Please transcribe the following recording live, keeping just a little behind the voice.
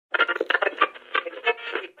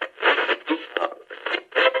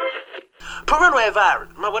Parental advisory.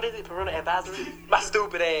 What is it? Parental advisory? My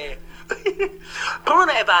stupid ass.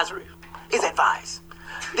 Parental advisory is advice.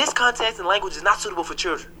 This context and language is not suitable for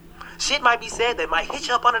children. Shit might be said that might hit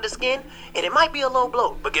you up under the skin, and it might be a low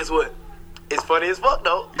blow. But guess what? It's funny as fuck,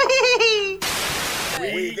 though.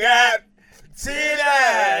 We got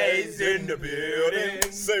titties in the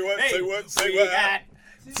building. Say what? Say what? Say We what? got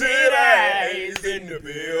titties in the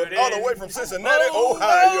building. All the way from Cincinnati,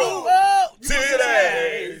 Ohio.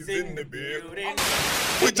 Titties in the building.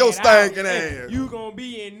 With your stinking ass. You gonna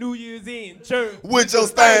be in New Year's in church. With your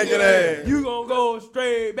stinking ass. You gonna go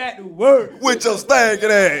straight back to work. With your stinking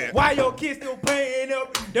ass. Why your kids still playing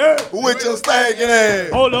up in dirt? With your stinking ass.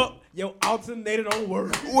 Hold up. Your alternator don't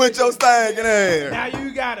work. With your stinking ass. Now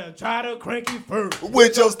you gotta try to crank it first.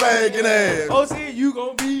 With your stinking ass. Oh, see, you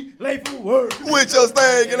gonna be late for work. With your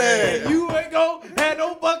stinking And ass. you ain't gonna have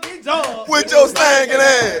no fucking job. With your stinking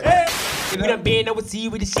ass. Hey. We done been overseas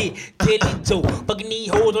with the shit. Tell it Joe. Fucking these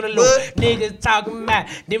hoes on the low. What? Niggas talking about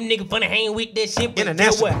them niggas finna hang with that shit. But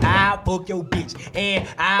guess what? I'll fuck your bitch. And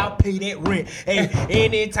I'll pay that rent. Hey,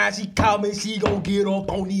 anytime she call me, she gon' get up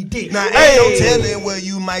on these dick. Now, ain't no telling where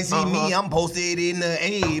you might see me. I'm posted in the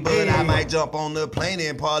A, but I might jump on the plane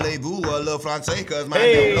and parlez-vous a little Francais, cause my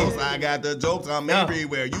name knows I got the jokes. I'm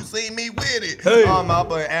everywhere. You see me with it. I'm up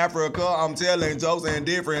in Africa. I'm telling jokes in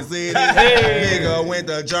different cities. Nigga went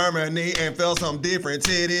to Germany and felt some different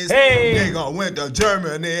titties. Nigga went to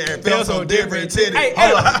Germany and felt some different titties.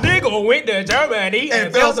 Nigga went to Germany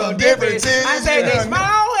and felt some different titties. I said they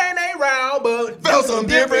small and they round, but Felt some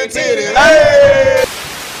different titties.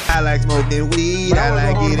 I like smoking weed, I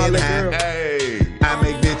like getting high. I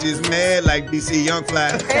make bitches mad like BC Young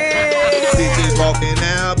Fly. Bitches walking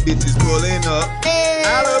out, bitches pulling up.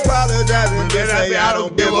 I'll apologize and just say I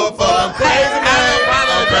don't give a fuck. I'm crazy man,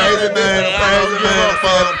 I'm crazy man,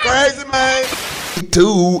 I'm crazy man.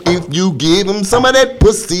 Too, if you give him some of that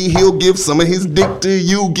pussy, he'll give some of his dick to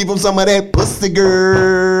you. Give him some of that pussy,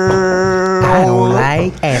 girl. I don't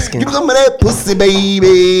like asking. Give him some of that pussy,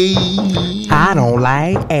 baby. I don't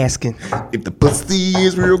like asking. If the pussy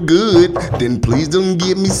is real good, then please don't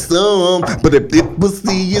give me some. But if the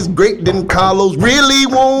pussy is great, then Carlos really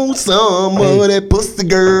wants some of that pussy,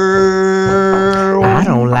 girl. I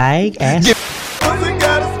don't like asking. Pussy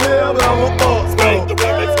got a smell, but I won't fuck. Pussy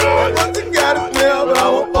got a smell, but I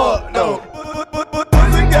won't fuck. No.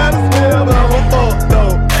 Pussy got a smell, but I won't fuck. No.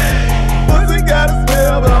 Pussy got a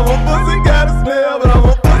smell, but I won't. Pussy got a smell, but I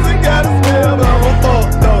won't. Pussy got a smell, but I won't fuck.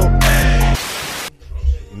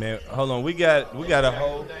 No. Man, hold on. We got a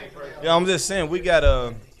whole. Yeah, I'm just saying we'll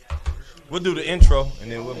do the intro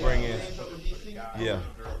and then we'll bring in. Yeah.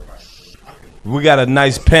 We got a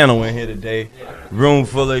nice panel in here today. Room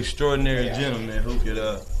full of extraordinary gentlemen who could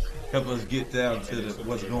help us get down to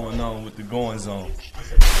what's going on with the goings on.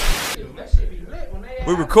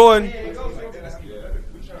 We're recording.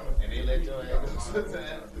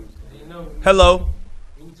 Hello.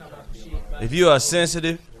 If you are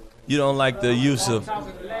sensitive, you don't like the use of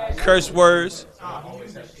curse words,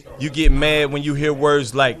 you get mad when you hear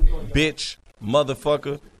words like bitch,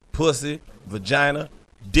 motherfucker, pussy, vagina,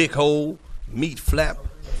 dickhole, meat flap.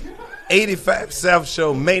 85 South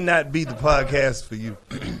Show may not be the podcast for you.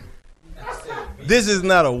 This is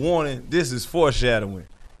not a warning. This is foreshadowing.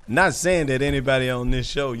 Not saying that anybody on this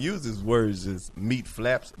show uses words as meat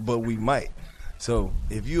flaps, but we might. So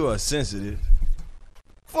if you are sensitive,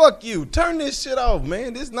 fuck you. Turn this shit off,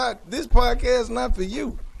 man. This podcast is not for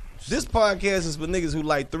you. This podcast is for niggas who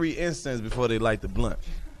light 3 incense before they light the blunt.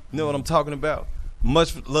 You know what I'm talking about?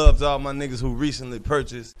 Much love to all my niggas who recently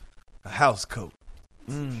purchased a house coat.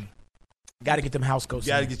 Gotta get them house coats.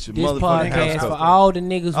 Gotta get your This motherfucking house podcast coat. for all the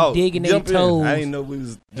niggas who digging their jump in. toes I didn't know we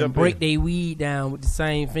was and jumping. break their weed down with the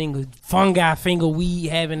same finger. Fungi finger weed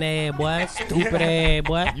having ass, boy. Stupid ass,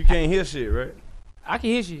 boy. You can't hear shit, right? I can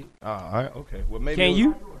hear shit. Oh, all right, okay. Well, maybe Can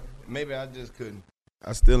you? Maybe I just couldn't.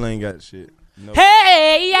 I still ain't got shit. No.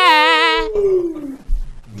 Hey, yeah.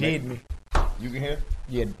 Did me. You can hear?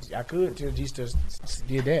 Yeah, I could till G just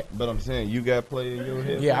did that. But I'm saying you got play in your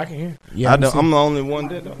head. Yeah, I can hear. Yeah, I'm the only one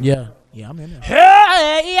that don't. Yeah, I'm in there.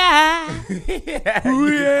 Hey, yeah.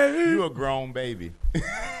 You a grown baby.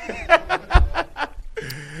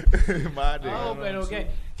 My damn. Oh, man, okay.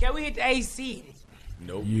 Can we hit the AC?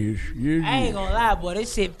 Nope. Yes. I ain't gonna lie, boy.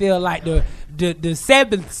 This shit feel like the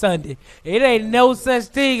seventh Sunday. It ain't no such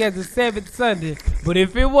thing as the seventh Sunday. But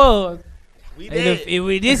if it was,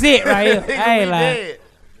 this it right here. I ain't lying.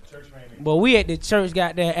 But we at the church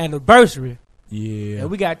got that anniversary. Yeah. And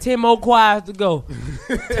we got 10 more choirs to go.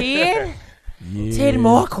 10? Yeah. 10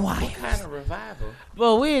 more choirs. What kind of revival?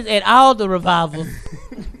 But we is at all the revivals.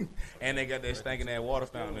 And they got that stinking that water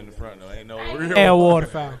fountain in the front though. Ain't no real And water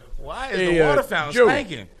fountain. Why is the water fountain Joe,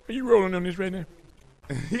 stinking? Are you rolling on this right now?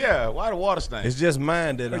 Yeah, why the water stink? It's just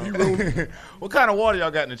mine that I'm. What kind of water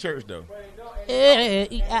y'all got in the church though?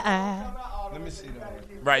 Let me see that.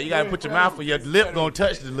 Right, you gotta put your mouth or your lip gonna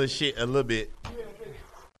touch the little shit a little bit.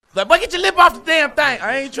 Like, boy, get your lip off the damn thing.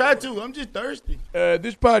 I ain't trying to. I'm just thirsty.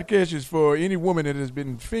 This podcast is for any woman that has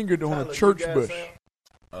been fingered on a church bus.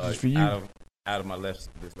 It's for you. Out of my this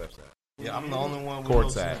left side. Yeah, I'm the only one with Court no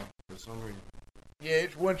side. sound for some reason. Yeah,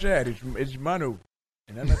 it's one side. It's mono.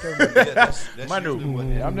 And I'm not talking about That's Manu. usually what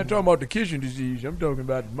it is. I'm not talking about the kissing disease. I'm talking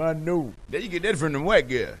about mono. There you get that from them white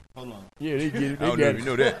girls. Hold on. Yeah, they get it. I They don't know got if you it.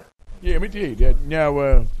 know that. Yeah, let me tell you that.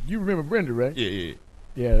 Now, you remember Brenda, right? Yeah.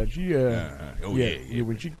 Yeah, she Oh yeah.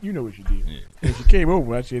 when she, you know what she did. Yeah. When she came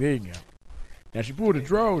over, I said, "Hey, now she pulled the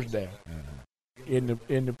drawers down, and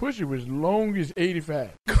the pussy was long as 85.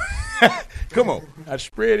 Come on. I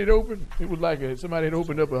spread it open. It was like somebody had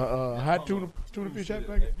opened up a hot tuna fish hot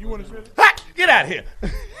packet. You want to smell it? Ha! Get out of here.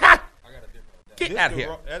 Ha! Get out of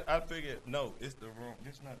here. I figured no, it's the wrong.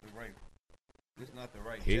 It's not the right. It's not the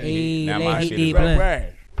right. Hey, Now let's my hit shit the is blunt.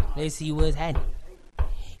 Right. Let's see what's happening.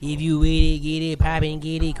 If you with it, get it poppin',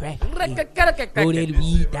 get it crackin'. Go that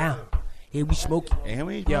weed down. And we smoking. And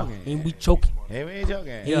we ain't Yeah, joking. and we choking. And we ain't joking.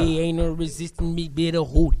 Hey, ain't no resisting me, better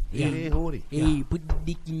hold it. Yeah. hold it. Hey, put the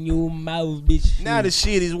dick in your mouth, bitch. Now the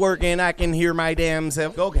shit is working, I can hear my damn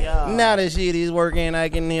self. Okay. Now the shit is working, I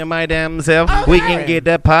can hear my damn self. We can get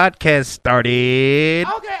the podcast started.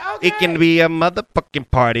 Okay. It can be a motherfucking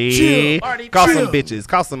party. Chill, party, Call chill. some bitches,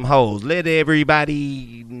 call some hoes. Let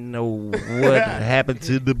everybody know what happened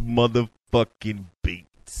to the motherfucking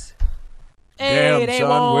beats. Hey, Damn, they son,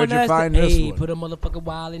 want where'd you us find to, this hey, one? put a motherfucking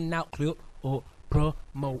wildin' out clip or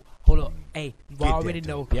promote. Hold up, hey, you already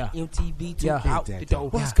know. Yeah. MTV took Yeah. out the door.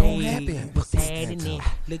 What's Hey, gonna happen? What's happening?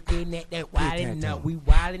 Looking at that wildin' out. We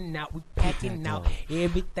wildin' out. We packing out.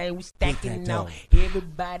 Everything we stacking out.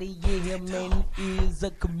 Everybody in here, man, is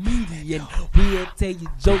a comedian. We'll tell you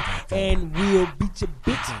jokes and we'll beat your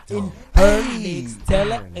bitch in her legs.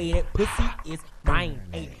 Tell her, hey, that pussy is mine.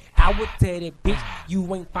 Hey, I would tell that bitch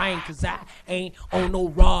you ain't fine, cause I ain't on no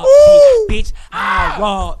raw shit, bitch. I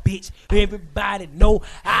raw, bitch. Everybody know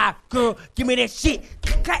I, girl, give me that shit.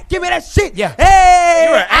 Give me that shit. Yeah. Hey,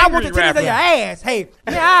 You're an I want the angry titties rapper. on your ass. Hey,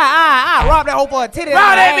 man, I rob that hoe for a titty.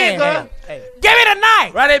 Rob that bitch, girl. girl. Hey, give me the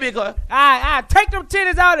knife. Right there, big girl. I take them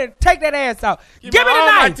titties out and take that ass out. Give me the all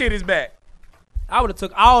my knife. titties back. I would have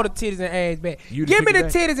took all the titties and ass back. You Give me took the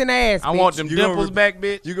it back? titties and ass. I bitch. want them You gonna dimples back,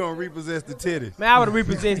 bitch. You gonna repossess the titties. Man, I would have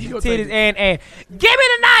represented the titties and ass. Give me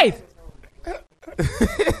the knife.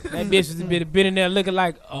 That bitch was been in there looking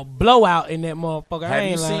like a blowout in that motherfucker. I Have you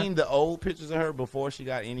ain't lying. seen the old pictures of her before she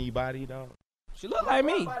got anybody, dog? She look like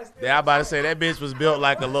me. Yeah, I about to say that bitch was built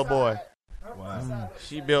like a little boy. Wow.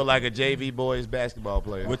 She built like a JV boys basketball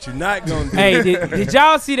player. What you not gonna do? Hey, did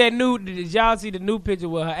y'all see that new? Did y'all see the new picture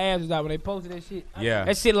where her ass was out when they posted that shit? Yeah.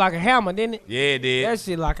 That shit like a hammer, didn't it? Yeah, it did. That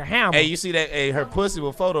shit like a hammer. Hey, you see that? Hey, her pussy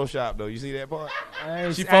was photoshopped though. You see that part? I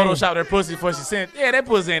ain't- She I ain't- photoshopped her pussy before she sent. Yeah, that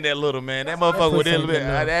pussy ain't that little, man. That motherfucker with pussy that ain't little bit.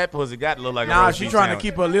 that little. That pussy got to look like a Nah, roast she beef trying to sandwich.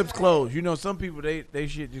 keep her lips closed. You know, some people they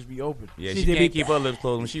shit just be open. Yeah, She she did can't be- keep her lips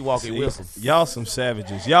closed when she walk it whistle. Y'all some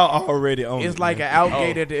savages. Y'all already on It's it, like man. an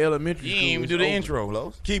outgate at the elementary You school. ain't even It's do the open. intro,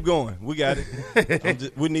 Los. Keep going. We got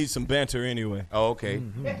it. We need some banter anyway. Oh, okay.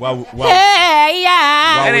 While Hey,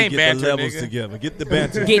 yeah. while That we ain't get banter, the levels nigga. together. Get the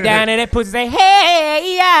banter. Get down there, that pussy say,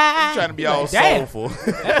 hey, yeah. You trying to be all Damn. soulful.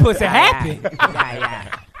 That pussy happy.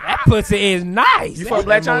 That pussy is nice. You from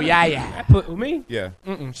Black China? Yeah, yeah. That put me? Yeah.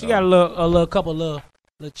 She got a little couple little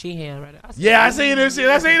chin hands right there. Yeah, I seen this shit.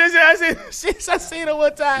 I seen her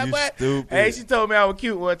one time, You but stupid. hey, she told me I was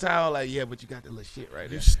cute one time. I was like, yeah, but you got that little shit right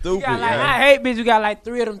there. You stupid. Got like, man. I hate bitch. You got like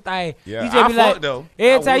 3 of them things. Yeah, you I just be like, fuck, though.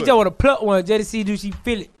 every I time you would. just want to pluck one just to see do she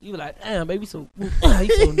feel it. You be like, damn, baby, so you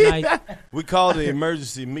so nice. We called the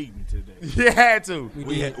emergency meeting today. You had to.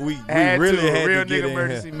 We Had really to. had Real to get nigga in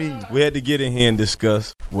emergency here. meeting. We had to get in here and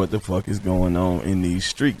discuss what the fuck is going on in these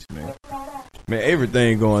streets, man. Man,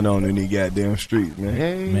 everything going on in these goddamn streets,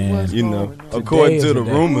 man. Man. You know, according is to a the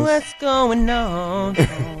day. rumors. What's going on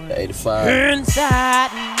 85. inside?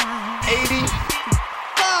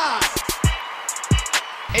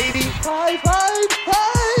 85.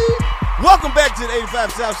 Welcome back to the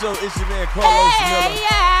 85 South Show. It's your man Carlos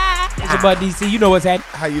Miller. It's about DC. You know what's happening?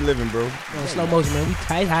 How you living, bro? On slow motion, man. We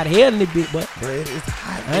tight hot hell in this bitch, but Bro, it's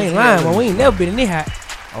hot. I ain't lying, man. We ain't never been in this hot.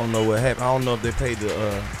 I don't know what happened. I don't know if they paid the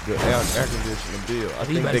air conditioning bill.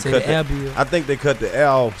 He about to say the air bill. I think they cut the air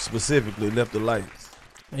off specifically, left the lights.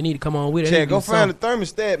 They need to come on with it. Chad, go find the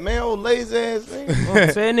thermostat, man. Old lazy ass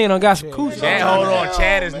nigga. Say that nigga done got some coochie. Chad, hold on.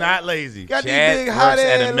 Chad is not lazy. Got these Chad big hot works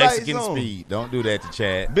at ass a Mexican lights on. speed. Don't do that to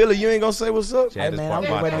Chad. Billy, you ain't gonna say what's up? Chad Hey, is man, I'm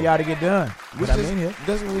just Papato. waiting on y'all to get done. We But I'm just- in here.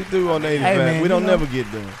 That's what we do on 85. man, we don't you know. never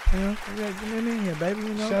get done. Yeah, get in here, baby.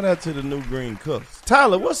 You know. Shout out to the new green cups.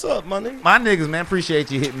 Tyler, what's up, my nigga? My niggas, man, appreciate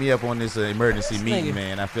you hitting me up on this emergency This meeting, nigga.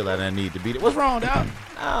 man. I feel like I need to be there. What's wrong, dog?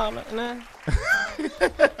 Nah.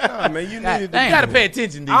 Nah, man, you needed to You gotta pay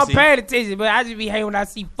attention, DC. I'm paying attention, but I just be hating when I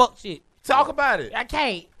see fuck shit. Talk about it. I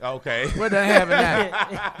can't. Okay. What done happened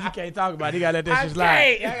now? You can't talk about it. You gotta let that I shit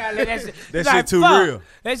slide. can't. I gotta let that shit. That It's shit too fuck. real.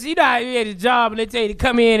 That shit, you know how you at the job and they tell you to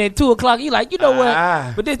come in at 2 o'clock. You like, you know what?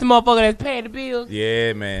 Ah. But this the motherfucker that's paying the bills.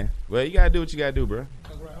 Yeah, man. Well, you gotta do what you gotta do, bro.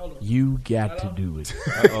 You got to do it.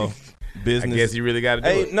 Uh-oh. I Business. guess you really gotta do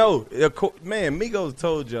Hey, it. no. Man, Migos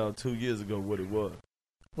told y'all 2 years ago what it was.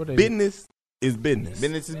 What they Business is business.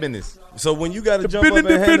 Business is business. So when you got to The jump up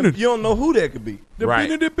business and is hand them, business. you don't know who that could be. The Right.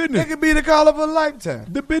 business, the That business. could be the call of a lifetime.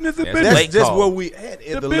 The business, the That's business. late That's call. where we at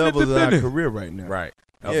The the business, levels the of our business. career right now. Right.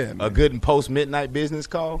 Yeah, a man. good post-midnight business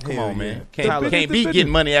call? Come Hell on, yeah. man. Tyler, Can't beat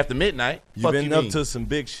getting money after midnight. You Fuck been you up mean? to some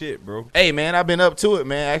big shit, bro. Hey, man, I've been up to it,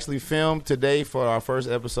 man. I actually filmed today for our first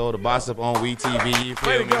episode of Boss Up on WeTV. You feel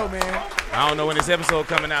Way to me? go, man. I don't know when this episode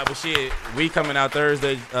coming out, but shit, we coming out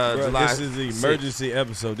Thursday, Bro, July. this is the 6th. emergency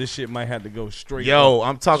episode. This shit might have to go straight up. Yo,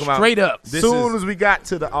 I'm talking about Straight up. As soon as we got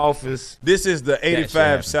to the office, This is the shit 85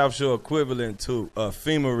 happened. South Shore equivalent to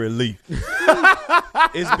FEMA relief.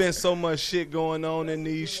 It's been so much shit going on in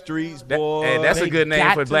these streets, boy. hey, that's a they good name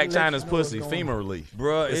got for to Black let China's you know pussy, what's going FEMA relief.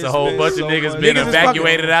 Bro, It's a whole been bunch so of niggas much- been Niggas is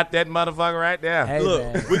evacuated out that motherfucker right there. Hey, Look,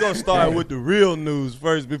 man. we're going to start with the real news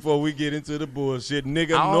first before we get into the bullshit.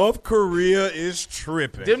 Nigga, Oh. North Korea is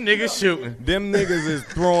tripping. Them niggas shooting. Them niggas is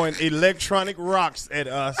throwing electronic rocks at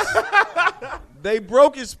us. They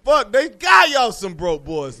broke as fuck. They got y'all some broke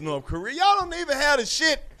boys, North Korea. Y'all don't even have the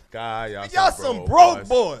shit. God, Y'all some broke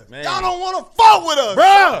boys. Man. Y'all don't want to fuck with us.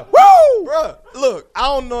 Bruh. Woo! Bruh. Look, I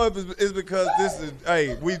don't know if it's because this is,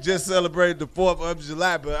 hey, we just celebrated the 4th of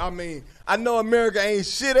July, but I mean, I know America ain't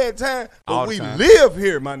shit at time, but All the we time. live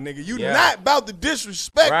here, my nigga. You Yeah. not about to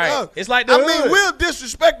disrespect Right. us. It's like the I mean, hood. we'll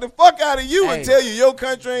disrespect the fuck out of you and Hey. tell you your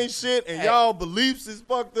country ain't shit and y'all beliefs is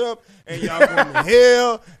fucked up and y'all going to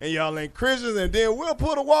hell and y'all ain't Christians, and then we'll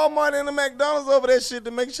put a Walmart and a McDonald's over that shit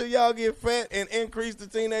to make sure y'all get fat and increase the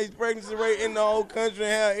teenage pregnancy rate in the whole country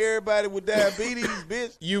and have everybody with diabetes,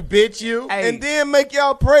 bitch. You bitch you. Hey. And then make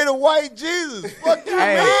y'all pray to white Jesus. Fuck you,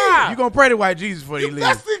 Hey, man. you gonna pray to white Jesus before you leave.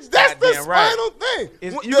 That's the Goddamn right. final thing.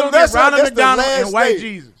 It's- you gonna get Ronald McDonald and white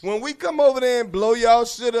Jesus. When we come over there and blow y'all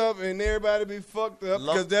shit up and everybody be fucked up,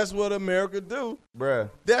 because that's what America do. Bruh.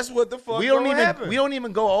 That's what the fuck We don't gonna even happen. we don't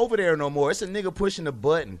even go over there no more. It's a nigga pushing the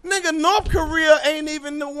button. Nigga, North Korea ain't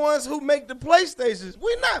even the ones who make the PlayStations.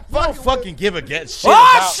 We not I don't fucking fucking give a shit. Oh,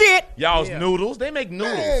 about shit. Y'all's noodles. They make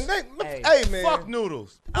noodles. Man, hey, man. Fuck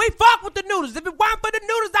noodles. We fuck with the noodles. If it weren't for the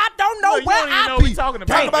noodles, I don't know Look, you where don't even I know be. what we talking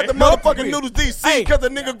about. Talk about the man. motherfucking noodles DC Hey. because the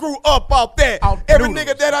nigga grew up off that. Off Every noodles.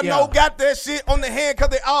 nigga that I know Yeah. got that shit on the hand because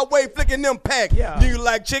they always flicking them pack. Yeah. Do you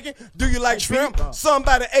like chicken? Do you like shrimp?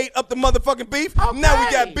 Somebody ate up the motherfucking beef. Now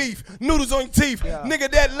we got beef. Noodles on your teeth. Nigga,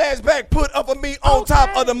 that last bag put up of me on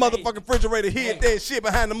top of the motherfucking refrigerator. Hid that shit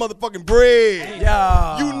behind the motherfucking bread.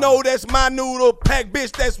 Yeah. You know that's my noodle pack,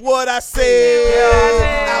 bitch. That's what I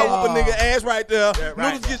said. I whoop a nigga ass right there.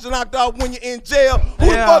 Noodles get you knocked off when you're in jail. Who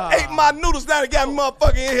the fuck ate my noodles? Now they got me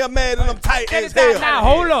motherfucking in here mad and I'm tight as hell. Now,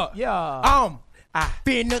 hold up. Yeah. I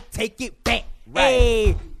finna take it back.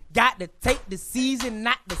 Hey, got to take the season,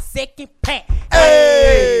 not the second pack.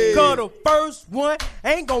 Hey. Cause the first one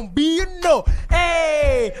ain't gonna be enough.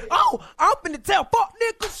 Hey, I'm finna tell fuck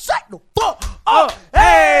niggas, shut the fuck up.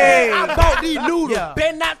 Hey, I bought these noodles, Yeah.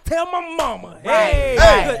 better not tell my mama. Right. Hey,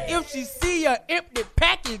 Hey. cause if she see a empty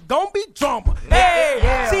pack, it's gonna be drama.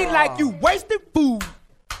 Hey, she like you wasted food.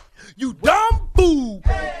 You dumb fool.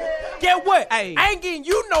 Get what? Hey. I ain't getting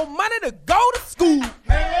you no money to go to school.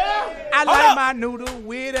 I like my noodle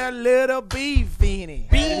with a little beef in it.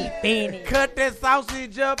 Beef in it. Cut that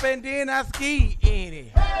sausage up and then I ski in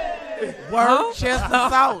it. Worcester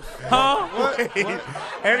sauce.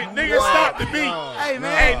 Every nigga stop the beat. Hey,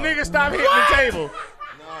 man. Hey, nigga stop hitting the table.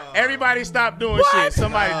 Everybody stop doing shit.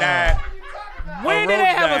 Somebody died. When did they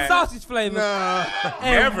roach have died. a sausage flavor?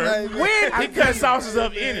 Ever. When? He cut sauces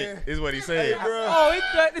up in it, is what he said. Oh, he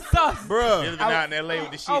cut the sausage. He's Bruh, been out in L.A.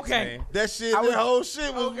 with the shit, Okay. man. that shit, that whole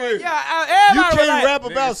shit was weird. Yeah, You everybody was can't like, rap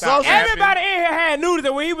about Nigga, stop sausage. rapping. everybody in here had noodles,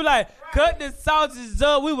 and when he was like, cut the sausages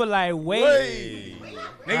up. We were like, wait.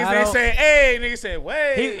 Niggas ain't saying, hey. Niggas said,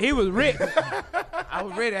 wait. He was rich. I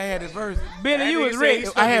was ready. I had the verse. Billy, you was nigga rich.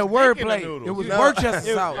 said I had wordplay. noodles. It was No. Worcester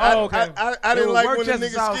sauce. Oh, okay. I didn't was like when the Worcester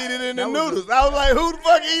nigga sauce. skeeted in the That was noodles. I was like, who the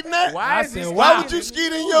fuck eating that? Why is this? Why would you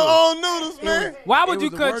skeet in your own noodles, man? Why It would you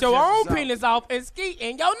was cut the your own Worcester sauce. penis off and ski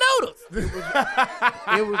in your noodles?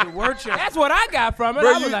 It was the Worcester. That's what I got from it.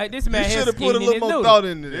 Bro, I was like, this man you has should have put a skin in little his more noodles. thought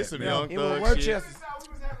into This this. some young It was thug shit. Worcester.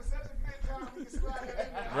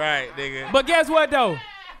 Right, nigga. But guess what though?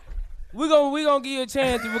 We gonna give you a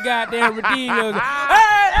chance to goddamn redeem yours. Hey!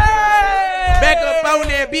 Back up on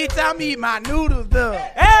that bitch, I'm eating my noodles, though.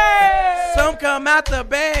 Hey! Some come out the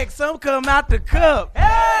bag, some come out the cup.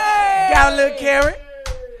 Hey! Got a little carrot,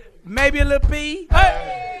 maybe a little pea,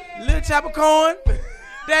 little chop of corn.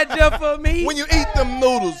 That just for me. When you eat them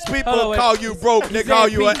noodles, people Hold on, wait. call you broke. They said call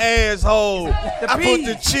you an pea. asshole. I put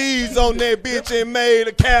the cheese on that bitch and made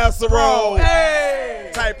a casserole.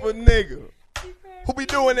 Hey! Type of nigga. Who be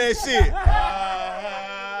doing that shit?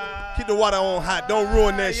 Keep the water on hot. Don't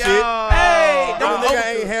ruin that shit. Hey! Don't Don't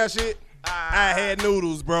nigga ain't have shit. I had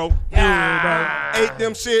noodles, bro. Ate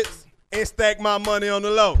them shits and stacked my money on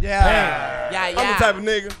the low. Yeah. I'm the type of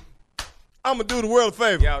nigga. I'ma do the world a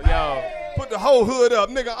favor. Yo. Put the whole hood up,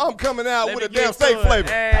 nigga. I'm coming out Let with me a damn get steak to it. flavor.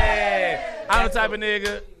 Hey, I'm the type of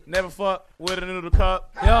nigga never fuck with a noodle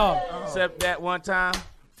cup. Yo. Except that one time,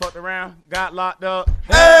 fucked around, got locked up.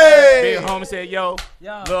 Hey! Big homie said, yo,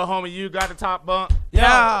 Yeah. little homie, you got the top bunk.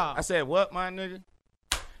 Yeah. I said, what, my nigga?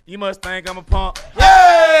 You must think I'm a punk.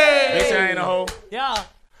 Hey! Bitch, I ain't a hoe. Yeah.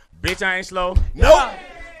 Bitch, I ain't slow. Nope.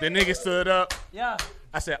 The nigga stood up. Yeah.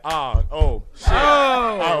 I said, oh, shit.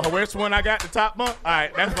 Oh, which one I got the top bunk? All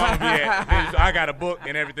right, that's where I'm gonna be at. I got a book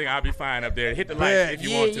and everything. I'll be fine up there. Hit the lights Yeah. if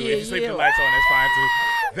you want to. If you sleep the lights on, that's fine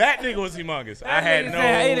too. That nigga was humongous. I had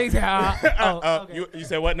no. You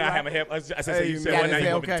said what? Now I have a help. I said, so you said you what? Now gotta you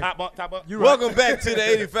say want me to okay. top bunk? Top bunk? Welcome back to the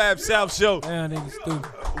 85 South Show. Damn, nigga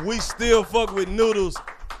stupid. We still fuck with noodles.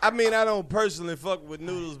 I mean, I don't personally fuck with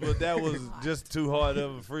noodles, but that was just too hard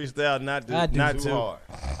of a freestyle not to. I do. Not Too to. hard.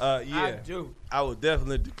 Yeah. I do. I would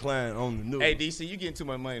definitely decline on the noodles. Hey, DC, you getting too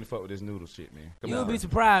much money to fuck with this noodle shit, man. Come You'll on. be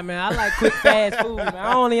surprised, man. I like quick, fast food, man.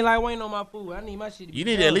 I don't even like waiting on my food. I need my shit to be You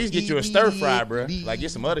need to at least get you a stir fry, bro. Like get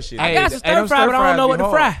some other shit. I got some stir fry, but I don't know what to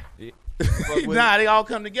fry. Nah, they all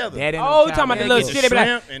come together. Oh, you talking about the little Get shit? the They be like,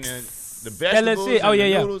 shrimp and then the little vegetables shit. Oh, and yeah, the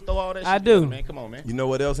yeah. noodles, throw all that I shit do. together, man. Come on, man. You know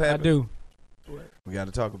what else I happened? do. We got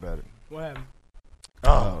to talk about it. What happened?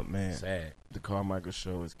 Oh, man. Sad. The Carmichael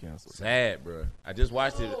show is canceled. Sad, bro. I just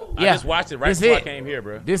watched it. I Yeah. just watched it right This before I it. came here,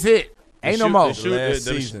 bro. This it. Ain't no more. Last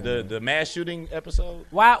The mass shooting episode.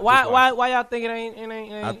 Why watch y'all think it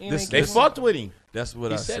ain't this- They fucked with him. That's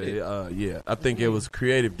what He I said said. it. Yeah, I think it was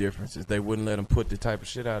creative differences. They wouldn't let him put the type of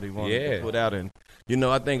shit out he wanted Yeah. to put out, and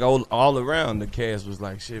I think all around the cast was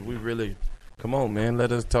like, "Shit, we really, come on, man,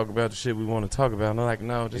 let us talk about the shit we want to talk about." And they're like,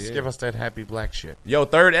 "No, just Yeah. give us that happy black shit." Yo,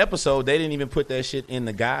 third episode, they didn't even put that shit in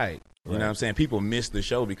the guide. You know what I'm saying? People missed the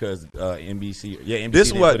show because NBC. Yeah, NBC. This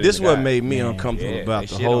didn't what put it in this the what guide. made me Man, uncomfortable yeah, about they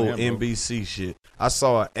the shit on whole him, bro. NBC shit. I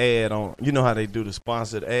saw an ad on, you know how they do the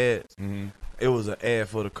sponsored ads. Mm-hmm. It was an ad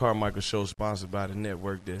for the Carmichael show sponsored by the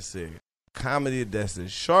network that said, "Comedy that's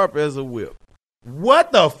as sharp as a whip."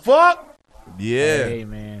 What the fuck? Yeah. Hey,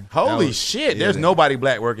 man. Holy was- shit! yeah, There's that- nobody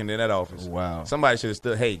black working in that office. Wow. Somebody should have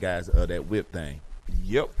stood. Hey guys, that whip thing.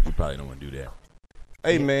 Yep. You probably don't want to do that.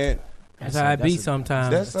 Hey man, That's how I be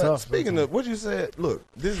sometimes. that's tough. speaking of what you said. Look,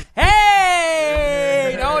 this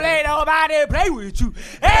Hey, don't let nobody play with you.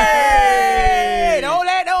 Hey, don't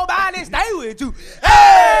let nobody stay with you.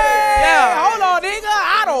 Hey, hold on, nigga.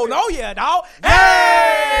 I don't know you, dog.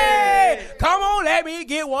 Hey, come on, let me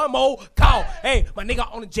get one more call. Hey, my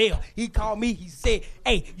nigga on the jail. He called me. He said,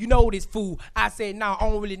 hey, you know this fool. I said, nah, I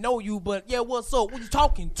don't really know you, but yeah, what's up? What you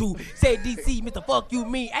talking to? Said DC, Mr. Fuck You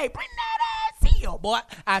Me. Hey, bring that ass here, boy.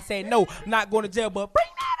 I said, no, I'm not going to jail, but bring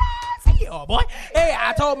that ass here, boy. Hey,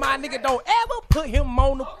 I told my nigga, don't ever put him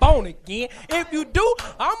on the phone again. If you do,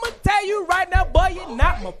 I'ma tell you right now, boy, you're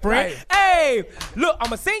not my friend. Hey, look,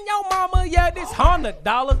 I'ma send your mama, yeah, this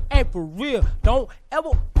 $100. And for real, don't ever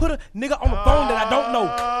put a nigga on the phone that I don't know.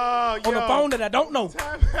 On the phone that I don't know.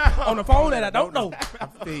 On the phone that I don't know.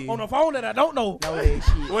 On the phone that I don't know.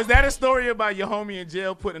 Was that a story about your homie in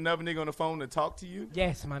jail putting another nigga on the phone to talk to you?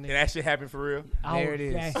 Yes, my And nigga. that shit happened for real? There it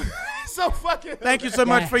is. Yeah. So fucking. Thank you so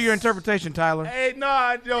much for your interpretation, Tyler. Hey,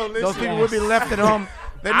 nah, yo, listen. Those people would be left at home.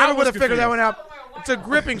 They I never was would have figured that confused. one out. It's a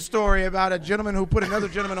gripping story about a gentleman who put another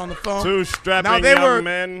gentleman on the phone. Two strapping now young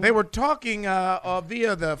men. They were talking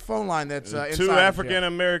via the phone line that's inside. Two African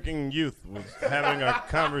American youth was having a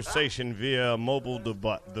conversation via a mobile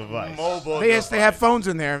device. They have phones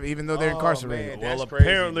in there, even though they're incarcerated. Man, well,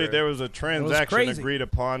 apparently there was a transaction agreed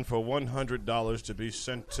upon for $100 to be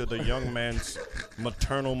sent to the young man's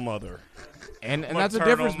maternal mother. And that's the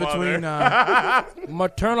difference between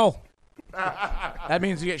maternal. That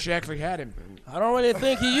means she actually had him. I don't really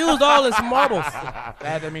think he used all his marbles.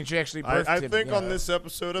 That means she actually birthed him. I think on this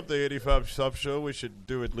episode of the 85 Sub Show, we should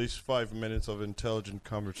do at least 5 minutes of intelligent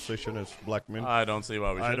conversation as black men. I don't see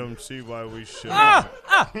why we should. I don't see why we should.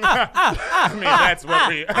 I mean, that's what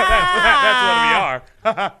we are.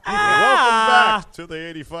 Welcome back to the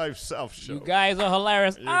 85 South Show. You guys are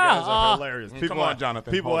hilarious. You guys are hilarious. Come on,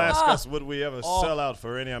 Jonathan. People ask us, would we ever sell out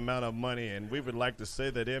for any amount of money? And we would like to say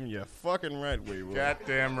that you're fucking right we will.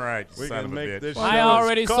 Goddamn right, we son can of a make bitch. this I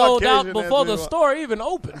already sold out before the store even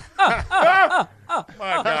opened. My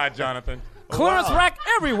God, Jonathan. Clearance rack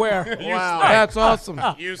everywhere. Wow, that's awesome.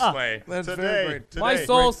 You slay. That's very great. My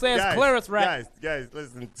soul says clearance rack. Guys,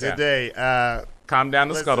 listen. Today, calm down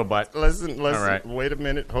the scuttlebutt. Listen. All right. Wait a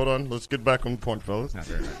minute. Hold on. Let's get back on point, fellas.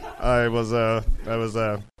 I was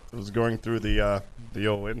going through the old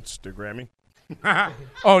Instagrammy.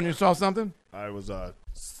 Oh, and you saw something? I was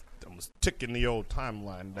ticking the old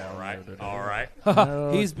timeline down. All right.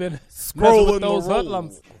 He's been Scrolling with those the roll.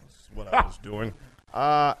 hoodlums. That's what I was doing.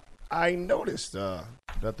 I noticed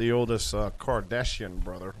that the oldest Kardashian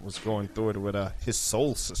brother was going through it with his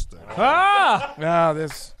soul sister.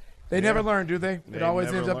 They never learn, do they? It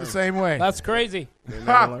always ends up the same way. That's crazy. They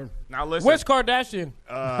never learn. Now listen. Which Kardashian?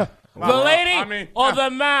 The lady or the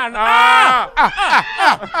man?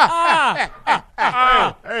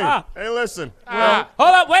 Hey, listen. Hold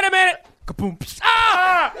up, wait a minute. Kaboom.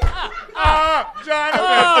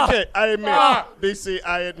 Jonathan. Okay, I admit, DC,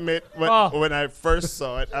 I admit, when I first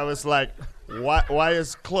saw it, I was like, why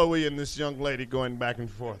is Chloe and this young lady going back and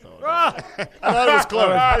forth? I thought it was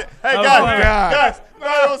Chloe. Hey, guys, I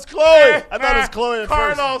thought it was Chloe. I thought it was Chloe at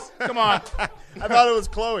Carlos, come on. I thought it was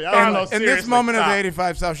Chloe. And this moment of the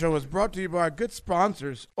 85 South Show was brought to you by our good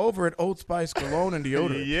sponsors over at Old Spice Cologne and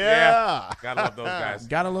Deodorant. Yeah. Gotta love those guys.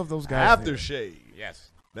 Gotta love those guys. Aftershave. Yes.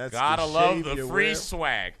 That's Gotta love the free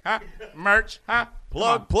swag. Huh? Merch. Huh?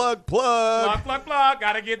 Plug. Plug.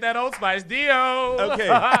 Gotta get that Old Spice Dio. Okay.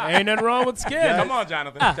 Ain't nothing wrong with skin. Come on,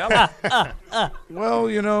 Jonathan. Tell us. Well,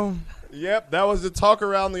 you know. Yep, that was the talk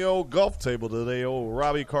around the old golf table today, old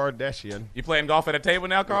Robbie Kardashian. You playing golf at a table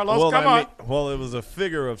now, Carlos? Well, Come on. Well, it was a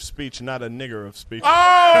figure of speech, not a nigger of speech.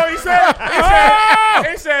 Oh, he said it.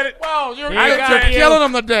 He said it. Well, you're killing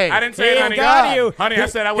him today. I didn't say it, honey. got you. Honey, I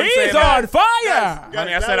said I wouldn't say it. He's on fire.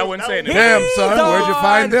 Honey, I said I wouldn't say it. Damn, son, where'd you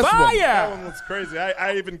find this one? That one was crazy.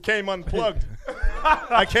 I even came unplugged.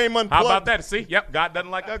 I came unplugged. How about that? See? Yep, God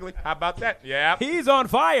doesn't like ugly. How about that? Yeah. He's on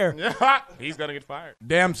fire. He's going to get fired.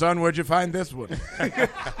 Damn, son, where'd you find this one?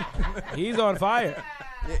 He's on fire.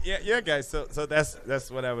 Yeah, guys. So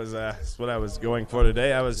that's what I was going for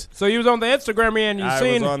today. So you was on the Instagram and you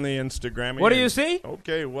seen. I was on the Instagram. What do you see?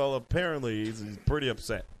 Okay, well apparently he's pretty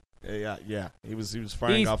upset. Yeah. He was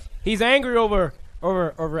firing off. He's angry over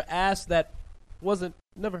ass that wasn't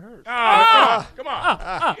never heard. Come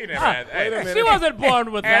on. He never had that. Wait a minute. She wasn't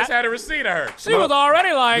born with Ass that. had a receipt of her. She was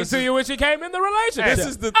already lying to you when she came in the relationship. This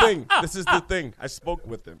is the thing. This is the thing. I spoke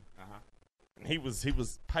with him. He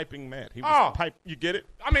was piping mad. He was You get it?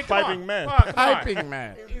 I mean, come piping on. mad. Piping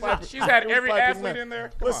man. She's had every piping athlete mad. in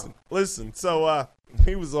there. Listen. So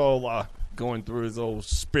he was all going through his old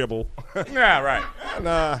spibble. Yeah, right.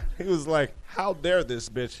 And he was like, "How dare this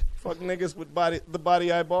bitch fuck niggas with the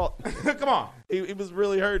body I bought?" Come on. He was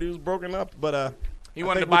really hurt. He was broken up, but he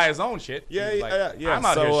wanted to buy his own shit. Yeah, He was like, yeah. I'm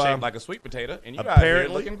out So, here shaped like a sweet potato, and you out here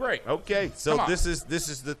apparently looking great. Okay, so Come on. this is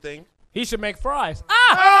the thing. He should make fries.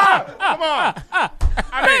 Come on.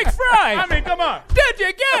 Make fries. I mean, come on. Did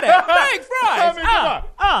you get it? Make fries. I mean, come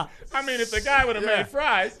on. I mean, if the guy would have made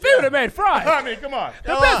fries. He would have made fries. I mean, come on.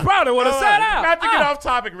 The bitch probably would have sat out. Not to get off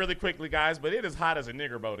topic really quickly, guys, but it is hot as a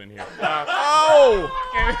nigger boat in here. Hey,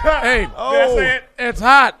 did I say it? It's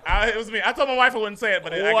hot. It was me. I told my wife I wouldn't say it,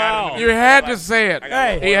 but I got it. You had to say it.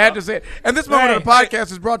 He had to say it. And this moment of the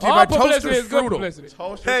podcast is brought to you by Toaster Strudel.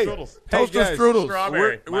 Toaster Hey, strudels. Toaster guys, Strudels.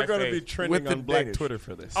 Strawberry. We're going to my be fave. trending With the on Black Danish. Twitter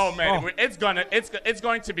for this. Oh man, it's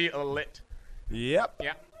going to be lit. Yep.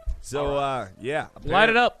 Yeah. So yeah. Light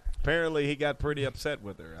it up. Apparently he got pretty upset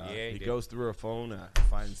with her. Yeah, he he did. goes through her phone,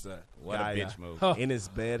 finds the What guy, a bitch move. in his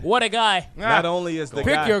bed. What a guy. Not only is the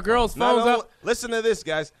Pick guy, your girl's not phones only- up. Listen to this,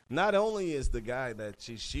 guys. Not only is the guy that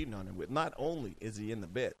she's cheating on him with, not only is he in the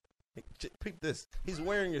bed, Peep this. He's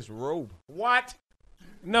wearing his robe. What?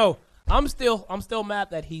 No, I'm still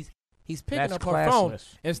mad that he's picking That's up her phone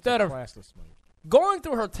classless. instead of Classless, man. going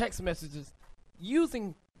through her text messages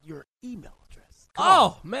using your email address.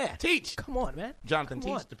 Oh man, Teach. Come on, man. Jonathan, Come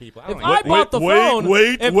teach on. the people. If I bought the phone,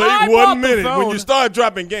 Wait if I bought 1 the minute. When phone- you start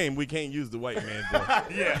dropping game, we can't use the white man voice.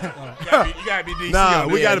 Yeah. You gotta be DC. Nah,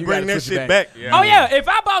 on we that. got to You bring gotta that switch it shit back. Oh yeah, if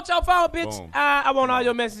I bought your phone, bitch, Boom. I want all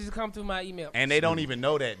your messages to come through my email. And they don't even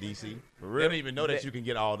know that, DC. They don't even know that you can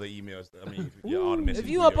get all the emails. I mean, get all the messages.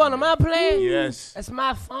 If you through up your under email. my plan, Yes. that's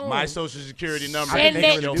my phone. My social security number. Send and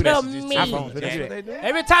it your to messages me. iPhones, That's yeah. what they do.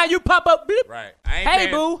 Every time you pop up, bleep. Right. I ain't Hey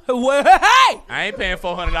paying, boo, well, hey. I ain't paying $400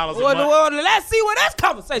 a Well, month. let's see where this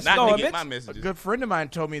conversation Not going, to get bitch. my A messages. good friend of mine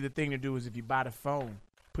told me the thing to do is if you buy the phone,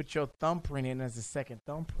 put your thumbprint in as a second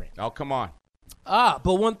thumbprint. Oh, come on. But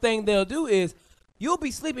one thing they'll do is you'll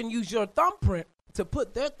be sleeping, use your thumbprint to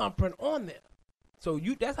put their thumbprint on there. So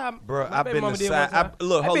that's how. Bro, my I've baby been mama the did one side. time.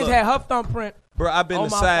 Look, that hold bitch up. had her thumbprint. Bro, I've been on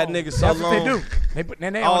the my side phone. nigga so That's long. what they do. They put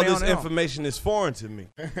then they All on, they this on, they on. information is foreign to me.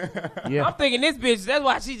 Yeah. I'm thinking this bitch. That's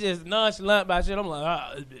why she just nonchalant about shit. I'm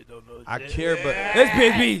like, this bitch don't know. I shit. care, but This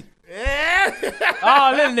bitch be.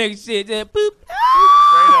 Oh, little nigga shit. Just boop.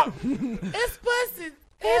 Straight up. It's pussy.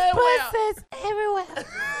 It's pussies everywhere.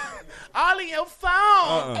 All in your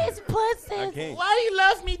phone. It's pussies. I can't. Why you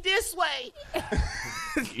love me this way?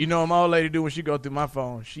 You know what my old lady do when she go through my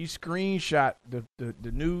phone? She screenshot the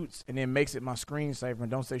nudes and then makes it my screensaver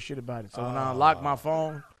and don't say shit about it. So when I unlock my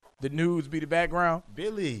phone, the nudes be the background.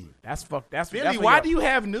 Billy. That's fucked. That's Billy, that's why do you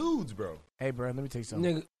have nudes, bro? Hey, bro, let me tell you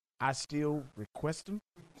something. Nigga. I still request them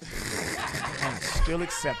and still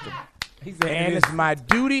accept them. He said, And it's my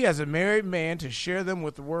duty as a married man to share them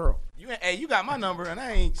with the world. You got my number and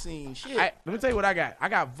I ain't seen shit. Let me tell you what I got. I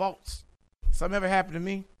got vaults. Something ever happened to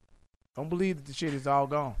me, don't believe that the shit is all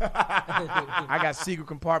gone. I got secret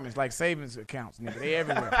compartments like savings accounts, nigga. They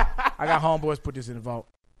everywhere. I got homeboys put this in the vault.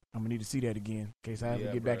 I'm going to need to see that again in case I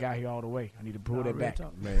ever get back out here all the way. I need to pull that back.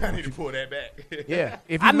 I need to pull that back. Yeah.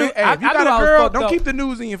 If I you, knew- if you I got knew I a was girl, fucked don't up. keep the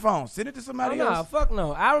news in your phone. Send it to Oh, somebody nah, else. fuck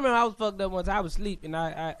no. I remember I was fucked up once. I was asleep and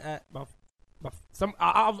all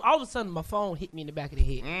of a sudden my phone hit me in the back of the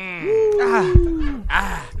head.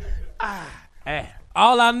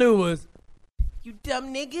 All I knew was, you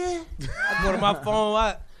dumb nigga. I go to my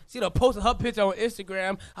phone. She done posted her picture on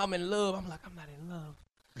Instagram. I'm in love. I'm like, I'm not in love.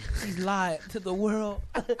 She's lied to the world.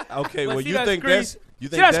 Okay, But well, she you done think screen- that's you She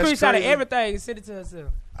think done that's screenshotted crazy? everything and sent it to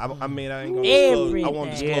herself. I mean, I ain't gonna disclose. I won't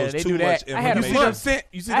Everything. Yeah, disclose they too do much that. I had a information. month.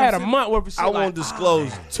 You see I had a them month worth of shit. I like, won't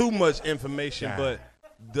disclose too much information, but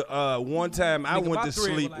the one time I Nigga, went about to 3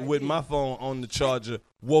 were sleep like with this. my phone on the charger,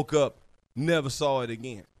 woke up, never saw it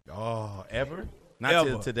again. Oh, ever? Not Ever.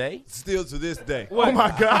 till today? Still to this day. Oh,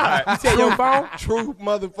 my God. You said your phone? True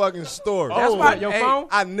motherfucking story. That's why your Hey, phone?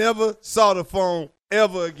 I never saw the phone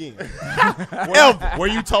ever again. Were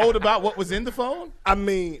you told about what was in the phone? I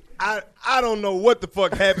mean, I don't know what the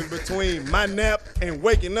fuck happened between my nap and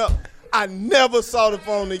waking up. I never saw the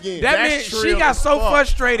phone again. That That's meant she trill got as so fuck.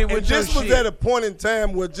 frustrated And with your this was shit. at a point in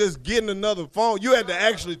time where just getting another phone, you had to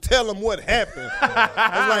actually tell them what happened.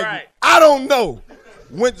 I was like, Right. I don't know.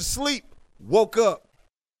 Went to sleep, woke up,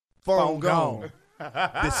 phone gone.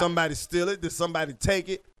 Did somebody steal it? Did somebody take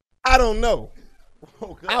it? I don't know.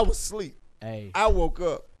 I was asleep. Hey, I woke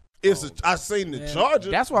up. I seen the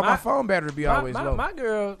charger. that's why my phone battery be always low. My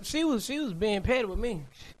girl, she was being petty with me.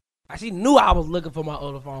 She knew I was looking for my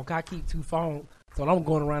other phone. 'Cause I keep 2 phones, so I'm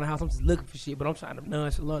going around the house. I'm just looking for shit, but I'm trying to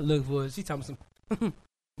nonchalant look for it. She telling me some.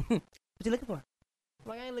 What you looking for? I'm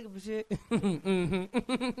like, I ain't looking for shit.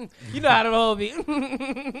 You know how to hold me.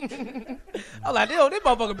 I'm like, this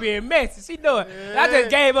motherfucker being messy. She know it. I just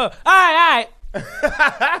gave up. All right.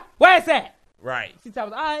 Where's that? Right. She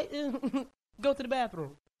tells me, all right, go to the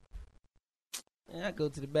bathroom. And I go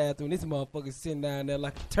to the bathroom. This motherfucker sitting down there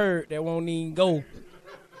like a turd that won't even go.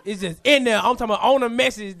 It's just in there. I'm talking about on a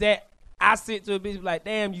message that I sent to a bitch like,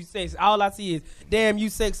 damn, you sexy. All I see is, damn, you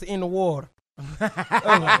sexy in the water.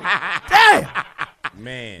 I'm like, damn.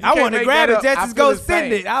 Man. I want to make grab that it up. just I to feel go his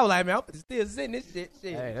send pain. it. I was like, man, I'm still sending this shit.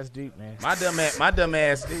 Hey, that's deep, man. My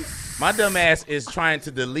dumb ass is trying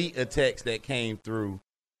to delete a text that came through,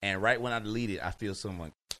 and right when I delete it, I feel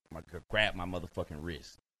someone grab my motherfucking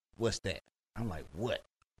wrist. What's that? I'm like, what?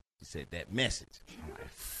 She said, that message. I'm like,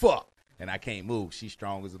 fuck. And I can't move. She's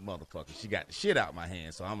strong as a motherfucker. She got the shit out my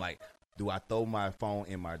hand. So I'm like, do I throw my phone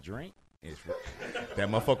in my drink? That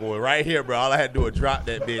motherfucker was right here, bro. All I had to do was drop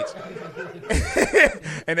that bitch.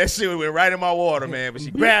 And that shit went right in my water, man. But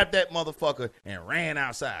she grabbed that motherfucker and ran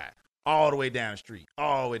outside. All the way down the street.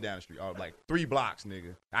 Like 3 blocks,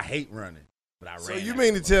 nigga. I hate running. But I ran. So you that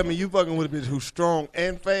mean to tell motherfucker. me you fucking with a bitch who's strong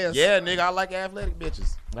and fast? Yeah, nigga, I like athletic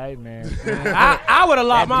bitches. Hey, man. I would have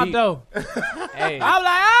locked my deep. door. Hey. I was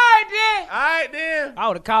like, all right, then. All right, then. I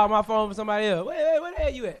would have called my phone for somebody else. Where the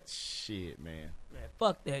hell you at? Shit, man. Man,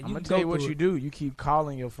 fuck that. I'm You gonna can tell go you what through you it. do. You keep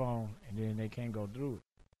calling your phone, and then they can't go through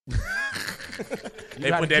it. They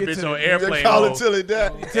gotta put that get bitch to on the- airplane Call mode. until it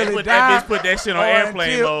dies. They put that bitch, put that shit on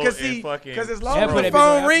airplane mode. Because and fucking as long Yeah, as put the that bitch on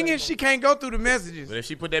phone airplane ringing, mode. she can't go through the messages. But if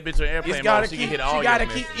she put that bitch on airplane It's gotta mode, she keep. can hit She all gotta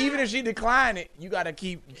your keep. messages. Even if she decline it, you gotta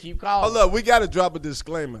keep calling. Oh, look, we got to drop a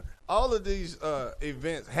disclaimer. All of these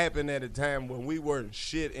events happened at a time when we weren't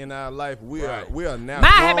shit in our life. We are now. My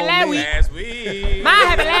happy grown last men. week. Last week. My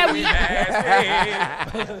happy last week.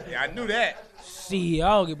 Last week. Yeah, I knew that. Shit, I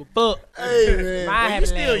don't give a fuck. Hey, man. My Well, happy you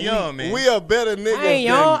still last young, week. man. We are better niggas. I ain't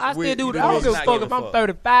young. I than still we- do. than I don't we- give a not fuck give if a I'm fuck.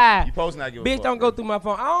 35. You supposed to not give a Bitch, fuck. don't go through my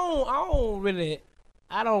phone. I don't really.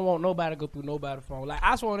 I don't want nobody to go through nobody's phone. Like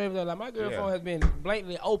I swear on everything. Like my girl Yeah. phone has been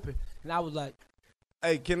blatantly open, and I was like,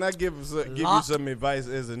 Hey, can I give you Lock. some advice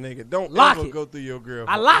as a nigga? Don't Lock ever it. go through your girl.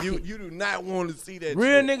 I lock you, it. You do not want to see that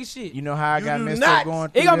real shit. nigga shit. You know how I You got do messed not. up going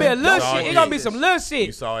through It gonna be a that? little Saw shit. it It gonna be did. some little shit.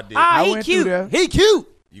 You saw it did. Ah, I he went through cute. there. He cute.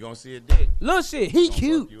 You gonna see a dick. Little shit. He Don't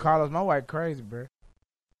cute. fuck you up. Carlos, my wife crazy, bro.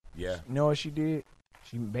 Yeah. You know what she did?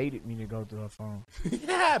 She baited me to go through her phone.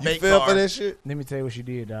 Yeah, You fell for that shit? Let me tell you what she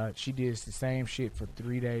did, dog. She did the same shit for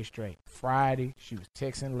 3 days straight. Friday, she was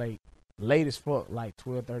texting late as fuck, like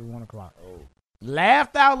 12:30, 1 o'clock. Oh.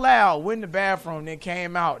 Laughed out loud, went in the bathroom, then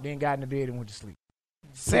came out, then got in the bed and went to sleep.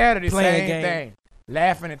 Saturday, Playing same game. thing.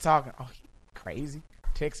 Laughing and talking. Oh, crazy.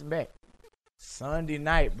 Texting back. Sunday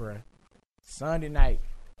night, bruh. Sunday night.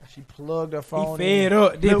 She plugged her phone fed in.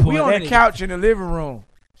 up, did Look, we point on that the nigga. couch in the living room.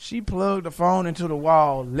 She plugged the phone into the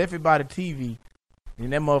wall, left it by the TV,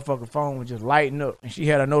 and that motherfucking phone was just lighting up. And she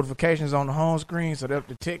had her notifications on the home screen, so that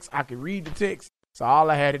the text, I could read the text. So all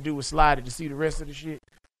I had to do was slide it to see the rest of the shit.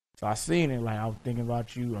 So I seen it, like, I was thinking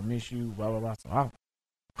about you, I miss you, blah, blah, blah. So I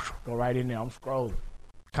go right in there, I'm scrolling.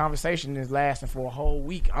 Conversation is lasting for a whole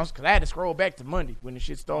week. Cause I had to scroll back to Monday when the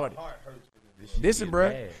shit started. Listen,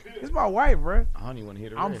 bruh, this is my wife, bruh. I don't even want to hear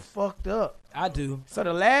the I'm rest. fucked up. I do. So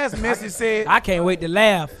the last message said, I can't wait to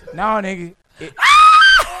laugh. no, nigga.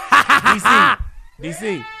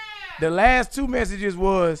 DC. The last two messages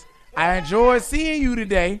was, I enjoyed seeing you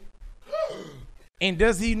today. And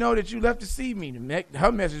does he know that you left to see me?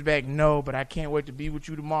 Her message back, no, but I can't wait to be with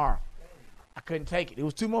you tomorrow. I couldn't take it. It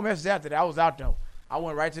was two more messages after that. I was out though. I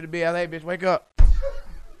went right to the bed. Hey, bitch, wake up.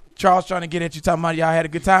 Charles trying to get at you, talking about y'all had a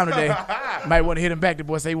good time today. Might want to hit him back. The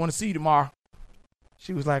boy say he want to see you tomorrow.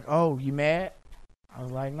 She was like, oh, you mad? I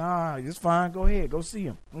was like, nah, it's fine. Go ahead. Go see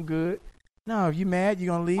him. I'm good. No, if you mad, you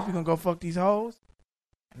gonna leave? You gonna go fuck these hoes?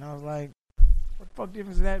 And I was like, what the fuck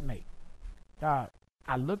difference does that make? God,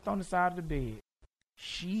 I looked on the side of the bed.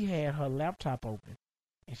 She had her laptop open,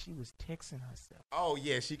 and she was texting herself. Oh,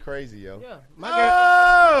 yeah, she crazy, yo. Yeah.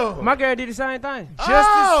 Oh! My girl did the same thing. Just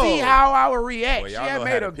to see how I would react. Well, She y'all had know made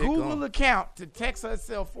how a to pick Google 'em. account to text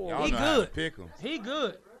herself for Y'all me. know how to pick 'em. He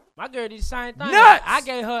good. My girl did the same thing. Nuts! I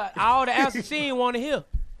gave her all the answers she didn't want to hear.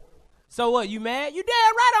 So what, you mad? You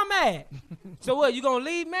damn right I'm mad. So what, you gonna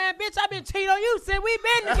leave, man? Bitch, I been cheating on you since we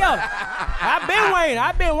been together. I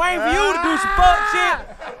been waiting for you to do some fuck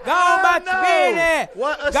shit. Go on about your business.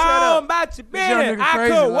 What a Go setup. on about your young business. nigga I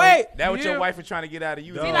crazy, couldn't like- wait. That what Yeah. your wife was trying to get out of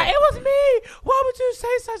you, She though. like, it was me. Why would you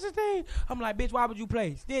say such a thing? I'm like, bitch, why would you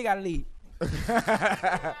play? Still gotta leave.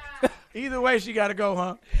 Either way, she got to go,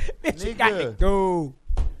 huh? Bitch, you got to Nigga. go.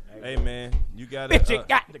 Hey man, you gotta. Bitch, you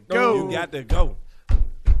got to go. You got to go.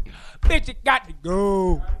 Bitch, you got to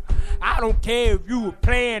go. I don't care if you were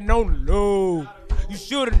playing on the low. You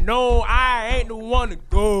should have known I ain't the one to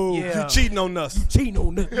go. Yeah. You cheating on us. You cheating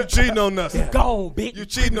on us. You cheating on us. You gone, bitch. You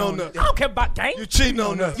cheating on us. I don't care about gang. You cheating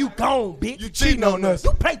on us. You gone, bitch. You cheating on us.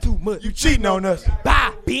 You play too much. You cheating on us.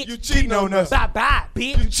 Bye, bitch. You cheating on us. Bye,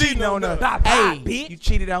 bitch. You cheating on us. Bye, Hey, bitch. you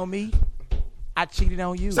cheated on me. I cheated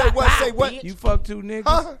on you. Say what? Say what? bitch. You fuck two niggas.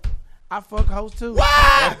 Huh? I fuck hoes too. Bitch.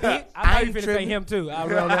 I I thought you ain't finna say tripping. him too.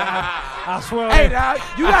 I swear. Hey, dog,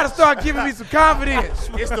 you got to start giving me some confidence.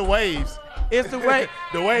 It's the waves. It's the way.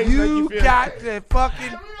 The waves make You you feel. got to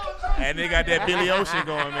fucking. And they got that Billy Ocean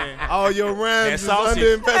going, man. All your rhymes is sausage.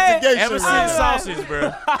 under investigation. Ever man. since sausage,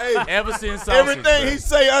 bro. Hey, Ever since sausage. everything bro. he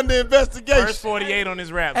say under investigation. First 48 on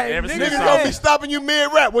his rap. Hey, Ever niggas since Niggas gonna be sausage. stopping you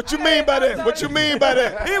mid-rap. What you mean by that? What you mean by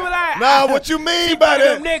that? He was like, Nah, what you mean by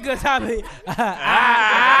them that? niggas, I mean,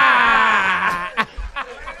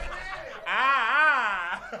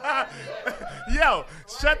 Yo,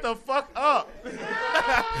 shut the fuck up.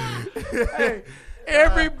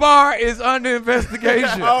 Every bar is under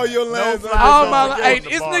investigation. All your lands. All my life. Hey,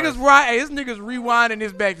 this nigga's right. Hey, this nigga's rewinding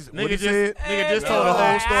his back. What he said? Nigga just told the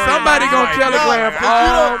whole story. Somebody gonna telegraph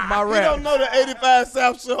all my You rap. don't know the 85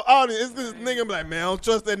 South Show audience. It's this nigga be like, man, I don't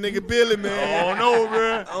trust that nigga Billy, man. Oh no,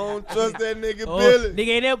 bro. I don't trust that nigga Oh, Billy. nigga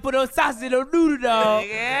ain't never put no sausage in no noodle, dog.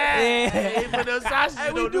 Yeah. Put no sausage Hey,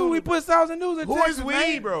 in we no do. noodle. We put sauce and noodles in Who Texas, is we,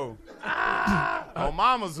 man. bro? Oh,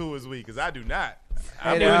 mama's who is we, because I do not.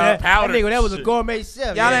 Hey, That powder nigga, was a shit. gourmet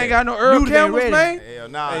chef. Y'all ain't got no Earl Noodles ain't Campbell's, ready. man. Hell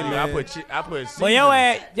nah, Hey, nigga, man. I put But your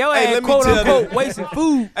ass let me quote tell unquote you. wasting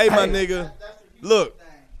food. Hey, my nigga, look,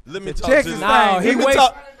 let me talk Texas to thing. No, Let he me waste,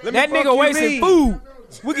 talk- let me that fuck nigga you wasting mean. food.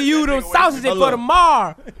 We can use them sausages Hold for up.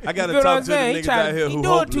 tomorrow. I gotta You feel what talk I'm to the saying? He niggas tryna- out here he who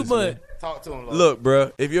doing too hopeless, much. man. Talk to him. Look,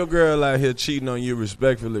 bro, if your girl out here cheating on you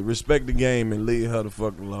respectfully, respect the game and leave her the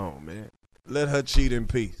fuck alone, man. Let her cheat in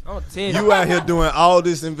peace. I'm telling You out here doing all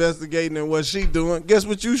this investigating and what she doing. Guess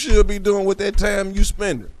what you should be doing with that time you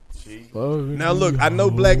spending? Now look, I know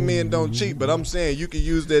black men don't cheat, but I'm saying you can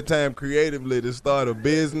use that time creatively to start a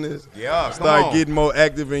business. Yeah, come Start on. getting more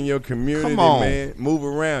active in your community, Come on. man. Move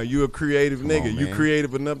around. You a creative nigga. on, You man.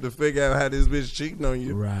 creative enough to figure out how this bitch cheating on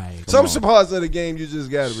you. Right. Some parts of the game you just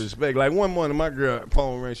gotta respect. Like one morning, my girl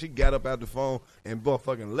phone rang. She got up out the phone and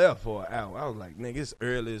fucking left for an hour. I was like, nigga, it's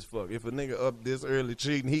early as fuck. If a nigga up this early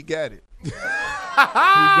cheating, he got it. He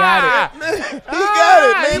got it. He got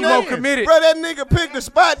it, man. He won't commit it. Bro, that nigga picked a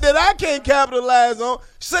spot that I can't capitalize on.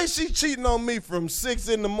 Say she cheating on me from 6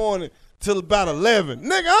 in the morning till about 11.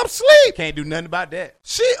 Nigga, I'm asleep. Can't do nothing about that.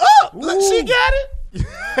 She up. Look, she got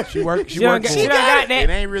it. She work. She done got It that.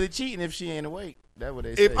 ain't really cheating if she ain't awake. That's what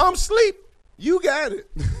they say. If I'm asleep, you got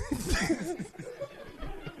it.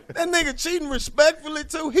 That nigga cheating respectfully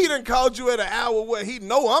too. He done called you at an hour where he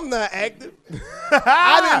know I'm not active.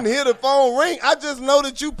 I didn't hear the phone ring. I just know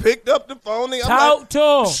that you picked up the phone. And I'm Talk like, to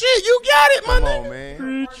him. shit, you got it, my Come nigga. on,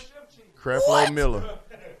 man. Creflo Miller.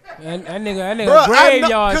 That nigga Bro,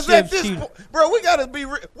 graveyard because at shift this cheater. point, bro, we gotta be.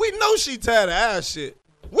 We know she tired of our shit.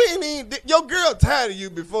 We ain't even. Your girl tired of you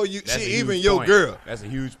before you. That's a she huge even your point. girl. That's a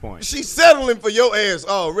huge point. She settling for your ass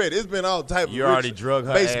already. It's been all type of You rich already drug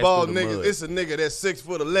her baseball ass through the niggas. mud. It's a nigga that's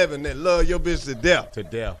 6'11" that love your bitch to death. To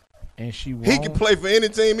death. And she won't. He can play for any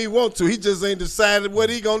team he want to. He just ain't decided what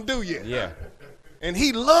he gonna do yet. Yeah. And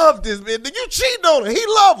he loved this bitch. You cheating on her. He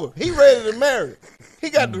love her. He ready to marry her. He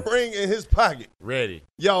got the ring in his pocket. Ready.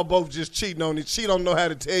 Y'all both just cheating on it. She don't know how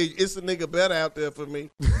to tell you. It's a nigga better out there for me.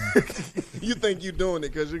 You think you doing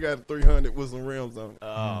it because you got a 300 with some rims on it.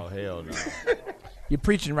 Oh, hell no. You're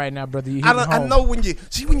preaching right now, brother. You I know when you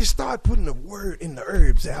start putting the word in the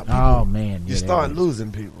herbs out, people, Oh man, you start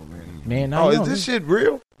losing people, man. Man, Oh, is this shit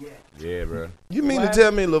real? Yeah, bro. You mean to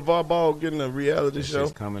tell me LeVar Ball getting a reality This show?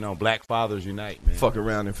 shit's coming on. Black Fathers Unite, man. Fuck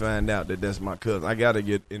around and find out that that's my cousin. I gotta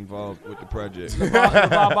get involved with the project.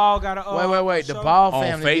 Ball got a Wait. The show. Ball On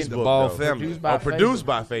family. Facebook, The Ball though. family. Produced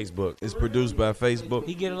by Facebook. It's produced by Facebook,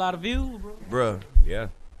 He get a lot of views, bro. bruh. Yeah.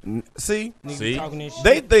 See, See? Talking that shit.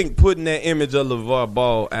 they think putting that image of LeVar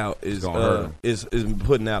Ball out is gonna hurt 'em. is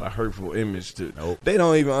putting out a hurtful image to. Nope. They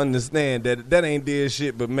don't even understand that ain't did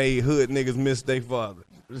shit but made hood niggas miss their father.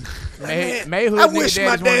 I wish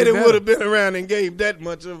my daddy would have been around and gave that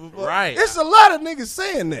much of a fuck. Right. It's a lot of niggas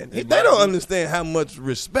saying that. They don't understand how much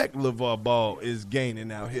respect LeVar Ball is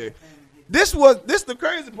gaining out here. This the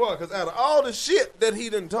crazy part, because out of all the shit that he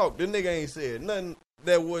done talked, the nigga ain't said nothing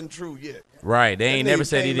that wasn't true yet. Right. They ain't That never nigga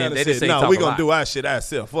said he came out didn't. and They just said, say no, talk we a gonna lot. do our shit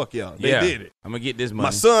ourselves. Fuck y'all. They Yeah. did it. I'm going to get this money. My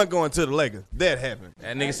son going to the Lakers. That happened.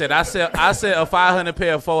 That nigga said, I sell a 500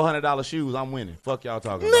 pair of $400 shoes. I'm winning. Fuck y'all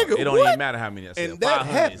talking Nigga, about. It don't what? even matter how many I sell. And that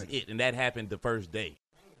 500 happened. is it. And that happened the first day.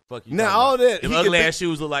 Fuck you Now, talking all about. that, Them he ugly could ass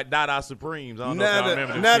shoes look like Dada Supremes. I don't know Now if y'all that-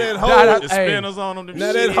 remember them now shit. that whole- The spinners on them.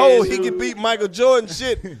 Now shit that whole ass he shoes. could beat Michael Jordan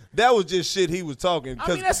shit, that was just shit he was talking. I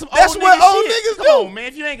mean, that's some that's old what nigga old shit. niggas Come do. on, man.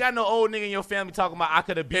 If you ain't got no old nigga in your family talking about I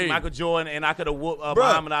could have beat Michael Jordan and I could have whooped Bruh,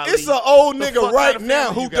 Muhammad Ali. it's an old The nigga fuck right kind of now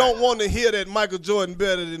family who you got? don't want to hear that Michael Jordan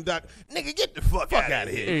better than Doc. Nigga, get the fuck out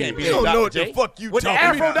of here. You can't beat You don't Dr. know what J. the fuck you With the talking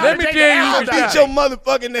Afro about. Dr. Let me J, tell you the Afro what Beat Dr.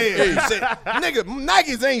 your motherfucking ass. You say, nigga,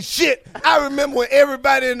 Nikes ain't shit. I remember when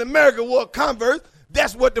everybody in America wore Converse.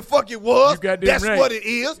 That's what the fuck it was. You goddamn That's right. what it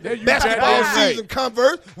is. Yeah, you Basketball goddamn right. season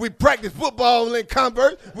Converse. We practiced football in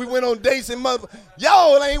Converse. We went on dates in mother.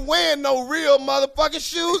 Y'all ain't wearing no real motherfucking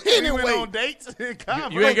shoes We anyway. went on dates in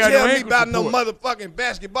Converse. You ain't Don't got no tell me ankle about no support. motherfucking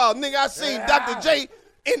basketball. Nigga, I seen Dr. J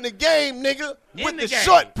in the game, nigga, with the the game.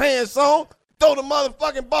 short pants on, throw the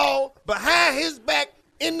motherfucking ball behind his back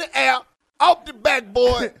in the air off the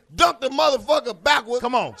backboard, dunked the motherfucker backwards.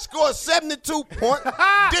 Come on. Scored 72 points.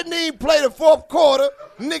 Didn't even play the fourth quarter.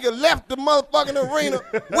 Nigga left the motherfucking arena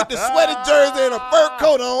with the sweaty jersey and a fur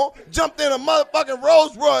coat on. Jumped in a motherfucking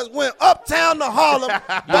Rolls Royce. Went uptown to Harlem.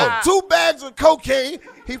 Bought 2 bags of cocaine.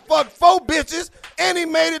 He fucked 4 bitches. And he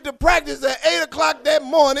made it to practice at 8 o'clock that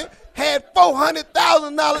morning. Had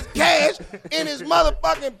 $400,000 cash in his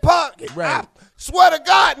motherfucking pocket. Right. I swear to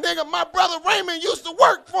God, nigga, my brother Raymond used to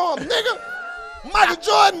work for him, nigga. Michael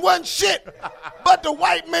Jordan wasn't shit but the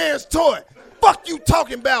white man's toy. Fuck you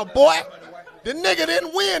talking about, boy. The nigga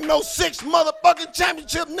didn't win no 6 motherfucking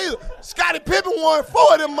championships neither. Scottie Pippen won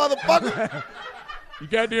 4 of them motherfuckers. You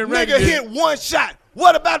goddamn right. Nigga hit 1 shot.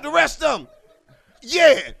 What about the rest of them?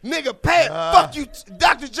 Yeah, nigga, Pat, fuck you,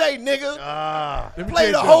 Dr. J, nigga.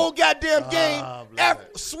 Played the whole goddamn game,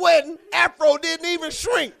 sweating. Afro didn't even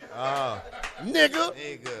shrink. Nigga,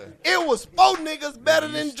 it was 4 niggas better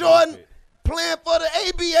than Jordan playing for the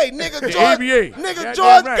ABA. Nigga, The George, ABA. nigga, Goddamn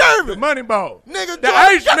George right. Gervin. The money ball. Nigga, The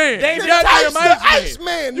George Iceman. Nigga, Goddamn the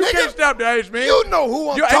Iceman, You nigga. can't stop the Iceman. You know who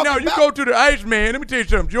I'm talking now, about. you go to the Iceman. Let me tell you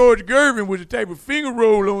something. George Gervin was the type of finger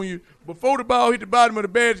roll on you. Before the ball hit the bottom of the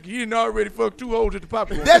basket, he didn't already fuck 2 holes at the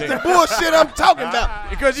popcorn That's stand. the bullshit I'm talking about.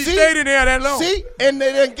 Because he stayed in there that long. See, and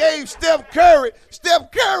they done gave Steph Curry.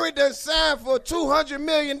 Steph Curry done signed for $200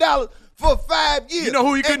 million for 5 years. You know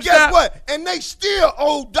who he couldn't And guess stop? what? And they still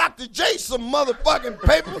owe Dr. J some motherfucking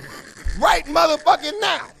paper right motherfucking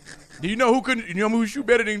now. Do you know who couldn't? You know who shoot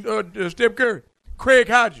better than Steph Curry? Craig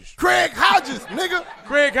Hodges. Craig Hodges, nigga.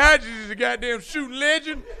 Craig Hodges is a goddamn shooting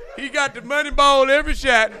legend. He got the money ball every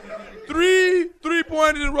shot. 3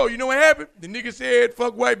 3-pointers in a row. You know what happened? The nigga said,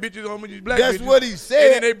 fuck white bitches on me, these black bitches. That's what he said.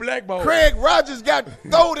 And then they blackballed. Craig Rogers got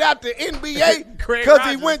thrown out the NBA Craig because he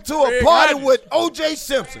Rogers. went to a Craig party Hodges. with O.J.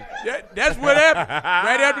 Simpson. That's what happened.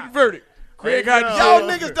 Right after the verdict. Craig Hodges. Y'all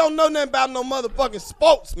niggas don't know nothing about no motherfucking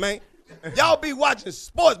sports, man. Y'all be watching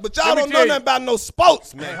sports, but y'all Let me don't tell know you. nothing about no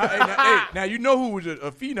sports, man. Now you know who was a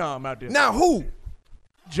phenom out there. Now who?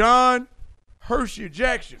 John Hershey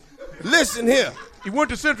Jackson. Listen here. He went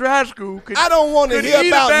to Central High School. I don't want to couldn't hear eat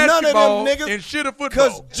a about none of them basketball niggas. and shit a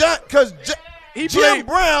football. Because He Jim played-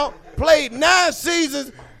 Brown played 9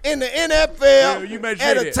 seasons in the NFL you may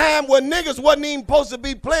say at a that. time where niggas wasn't even supposed to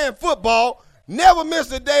be playing football, never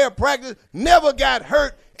missed a day of practice, never got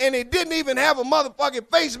hurt, and he didn't even have a motherfucking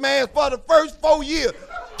face mask for the first 4 years.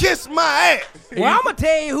 Kiss my ass. Well, I'm going to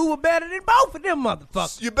tell you who was better than both of them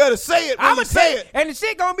motherfuckers. You better say it when I'm you going to say say it. And the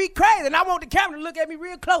shit going to be crazy. And I want the camera to look at me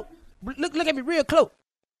real close. Look at me real close.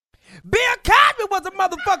 Bill Cosby was a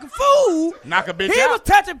motherfucking fool. Knock a bitch He out. was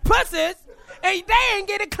touching pussies, and they ain't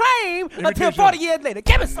get a claim me until tell you 40 years later.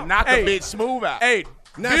 Give me some. Knock Hey. a bitch smooth out. Hey,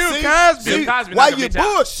 Now, Bill see, Cosby. see, Cosby while knock a you bitch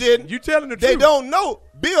out. bullshitting, You telling the they truth. don't know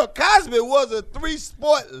Bill Cosby was a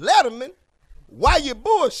 3-sport letterman. Why you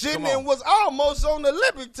bullshitting and was almost on the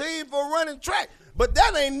Olympic team for running track. But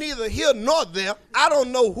that ain't neither here nor there. I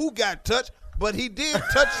don't know who got touched, but he did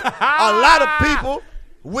touch a lot of people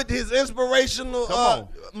with his inspirational,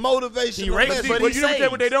 motivational He raped message. But But he you know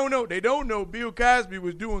saved. what they don't know? They don't know Bill Cosby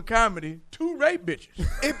was doing comedy to rape bitches.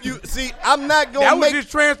 If you see, I'm not gonna That was make his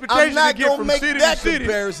transportation I'm not to get gonna from make city that to city.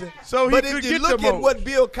 comparison. So he but could if you get look them at hoes. what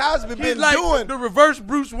Bill Cosby He's been like doing, the reverse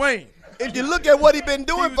Bruce Wayne. if you look at what he been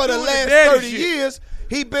doing was for the doing the last daddy 30 shit. years,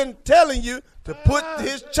 he been telling you to put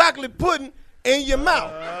his chocolate pudding in your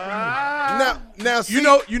mouth. Now, see, You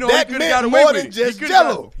know, that he could have meant got away more with than it. just He coulda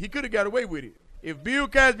Jello. He could have got away with it. If Bill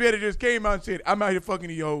Cosby had just came out and said, "I'm out here fucking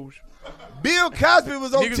these hoes," Bill Cosby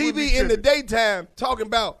was on Niggas would be TV in the tripping. daytime talking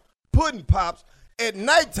about pudding pops. At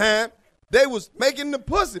nighttime, they was making the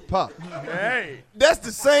pussy pop. hey, That's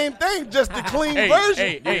the same thing, just the clean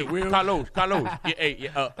version. Hey, Carlos.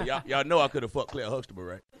 Y'all know I could have fucked Claire Huxtable,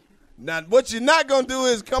 right? Now, what you're not gonna do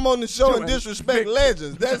is come on the show and disrespect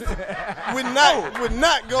legends. That's we're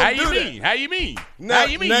not gonna How do you that. mean? How you mean? Now- How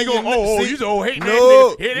you mean? now You go, you- see, you so hating no.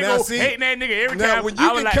 that nigga. Here they Now, go see, hating that nigga every Now, time. when you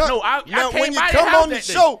I was can like, come, no, I now came when you by come your house on the that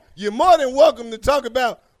day. show, you're more than welcome to talk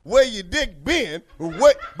about where your dick been,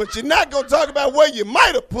 but you're not gonna talk about where you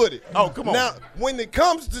might have put it. Oh, come on. Now, when it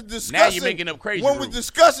comes to discussing, Now you're making up crazy when we're rules.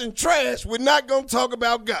 discussing trash, we're not gonna talk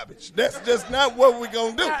about garbage. That's just not what we're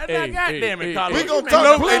gonna do. Goddamn it, Carlos. We gonna You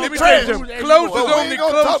talk make clean up let me trash. tell you rules something. as Close you is But want. we only ain't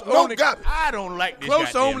gonna close. talk no Only garbage. I don't like this close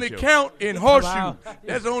goddamn only show. count in horseshoe. Wow.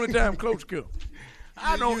 That's the only time close kill.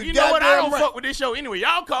 I don't. You You know what? I goddamn don't right. fuck with this show anyway.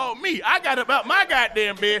 Y'all called me. I got about my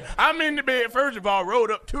goddamn bed. I'm in the bed. First of all, rolled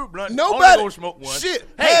up 2 blunts. Nobody- Only gonna smoke one. shit,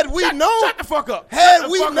 Hey, had we known- shut the fuck up. Had Shut the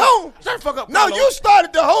we fuck up. known- Shut the fuck up. No, Carlos. you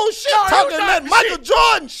started the whole shit No, you talking started that the Michael shit.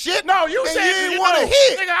 Jordan shit. No, you and said you didn't want to no.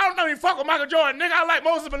 hit. Nigga, I don't even fuck with Michael Jordan. Nigga, I like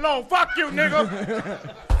Moses Malone. Fuck you,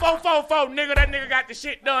 nigga. 4-4-4, nigga. That nigga got the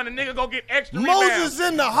shit done. The nigga go get extra rebounds. Moses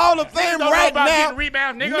in the Hall of Fame right now.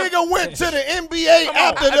 Rebounds, nigga went to the NBA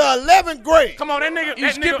after the 11th grade. Come on, that nigga. He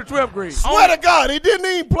skipped the 12th grade. Swear to God, he didn't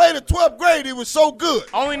even play the 12th grade. He was so good.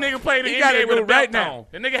 Only nigga played the NBA with a belt on.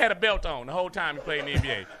 The nigga had a belt on the whole time he played in the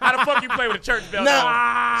NBA. How the fuck you play with a church belt on?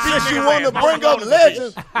 Now, since you want to bring up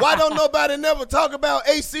legends, why don't nobody never talk about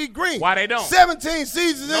AC Green? Why they don't? 17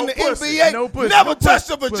 seasons in the pussy. NBA, never touched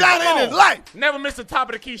a vagina in his life. Never missed a top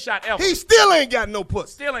of the key shot ever. He still ain't got no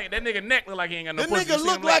pussy. Still ain't. That nigga neck look like he ain't got no The pussy. nigga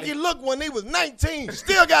look like he looked when he was 19.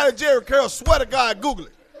 Still got a Jerry curl. Swear to God, Google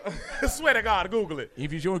it. Swear to God, Google it.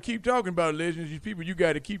 If you're going to keep talking about legends, these people you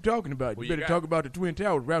got to keep talking about. You better talk about the Twin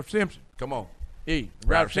Towers, Ralph Sampson. Come on. Hey,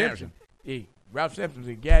 Ralph Sampson. Hey, Ralph Sampson's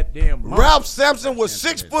a goddamn monster. Ralph Sampson was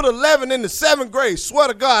 6'11" in the 7th grade. Swear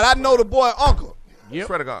to God, I know the boy uncle. Yep.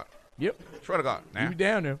 Swear to God. Yep. Swear to God. Now. You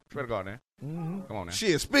down there. Swear to God, now. Come on now.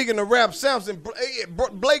 Shit, speaking of Ralph Sampson,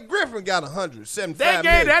 Blake Griffin got 175 They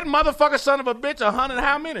gave million. that motherfucker son of a bitch 100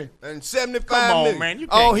 how many? And 75 Come on, million. man. You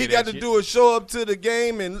can't All he get got that to shit. do is show up to the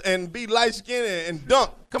game and be light-skinned and dunk.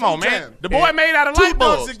 Come 2 on, man. times. The boy made out of Two light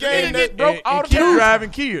bulbs. dunks a game Nigga get that broke all and the keep time. driving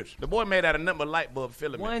kids. The boy made out of nothing but light bulb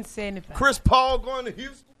filament. 175. Chris Paul going to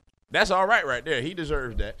Houston. That's all right there. He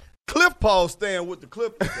deserves that. Cliff Paul staying with the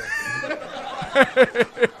Clippers.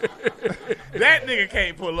 That nigga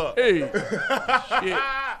can't pull up. Hey. Shit.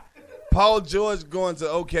 Paul George going to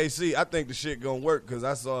OKC. I think the shit gonna work because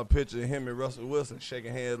I saw a picture of him and Russell Wilson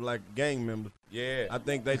shaking hands like gang members. Yeah. I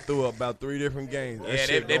think they threw up about 3 different games. That Yeah,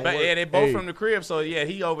 shit they gonna work. both from the crib, so yeah,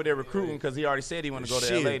 he over there recruiting because he already said he want to go to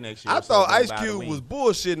Shit. LA next year. I so thought he's Ice about to Cube win. was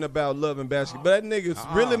bullshitting about loving basketball, but that nigga's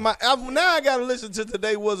really now I gotta listen to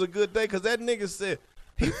Today Was a Good Day because that nigga said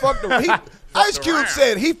he fucked around. Ice Cube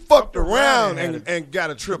said he fucked around and got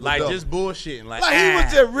a triple like double. just bullshitting, like he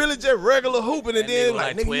was just really just regular hooping, and That then nigga like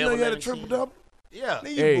like nigga, you 12 know you had a 11 triple shit. double. Yeah.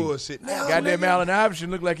 Nigga, Hey, you bullshit. Now, Goddamn nigga, Allen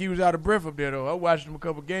Iverson looked like he was out of breath up there, though. I watched him a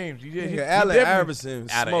couple games. Allen Iverson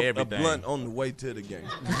Out of smoked a everything. blunt on the way to the game.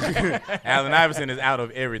 Allen Iverson is out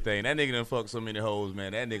of everything. That nigga done fucked so many hoes,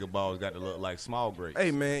 man. That nigga balls got to look like small grapes.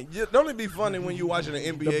 Hey man, don't it be funny when you watching an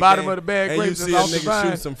NBA The bottom game of the bag and you grapes see is a off the nigga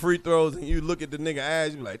vine. shoot some free throws and you look at the nigga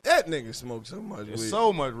eyes, you be like, that nigga smoked so much weed. There's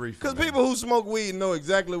so much reefer. Because man. people who smoke weed know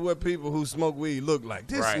exactly what people who smoke weed look like.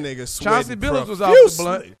 This Right. nigga sweating Chauncey Billups was off the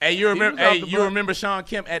blunt. Hey, you remember? was off Hey, the you blunt. remember Sean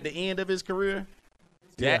Kemp at the end of his career?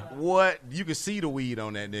 That what you could see the weed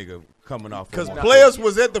on that nigga coming off. Because him. players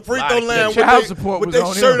was at the free throw Like, line child support with was their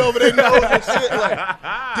on shirt him. over their nose and shit.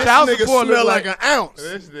 Like, this Child nigga support smell look like like- an ounce.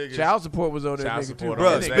 This nigga. Child support was on that Child nigga, too. support Bro,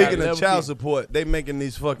 on that speaking nigga. of child support, they making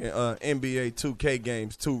these fucking NBA 2K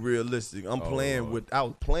games too realistic. I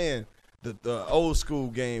was playing the old school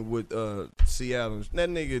game with Seattle. That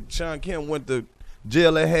nigga Sean Kemp went to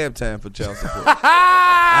jail at halftime for child support.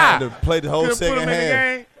 I had to play the whole Couldn't put him second in the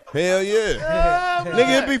half. game? Hell yeah.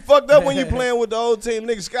 Nigga, it be fucked up when you playing with the old team.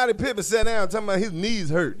 Nigga, Scottie Pippen sat down talking about his knees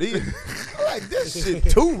hurt. I'm like, this shit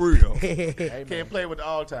too real. Can't play with the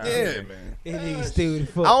all time. Yeah, man. That nigga stupid as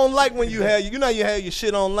I fuck. don't like when you have you have your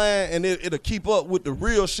shit online and it'll keep up with the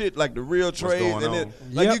real shit, like the real trades. going And on?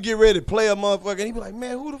 like you get ready to play a motherfucker and you be like,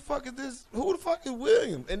 man, who the fuck is this? Who the fuck is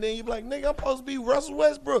William? And then you be like, nigga, I'm supposed to be Russell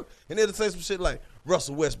Westbrook. And it'll say some shit like,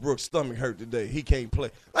 Russell Westbrook's stomach hurt today. He can't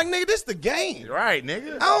play. Like, nigga, this the game. Right,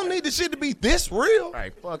 nigga. I don't need the shit to be this real.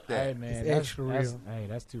 Right, fuck that. Hey, man, It's that's extra real. real. Hey,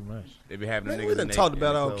 that's too much. They be having the Man, niggas we done in talked their-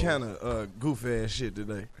 about in all their kind clothes. of goof ass shit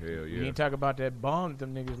today. Hell You yeah. ain't talk about that bomb that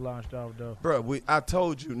them niggas launched off, though. Bro, I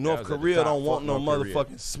told you, North was at the Korea top. don't want Fuck no North Korea.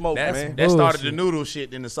 motherfucking smoke, man. That started the Bullshit. noodle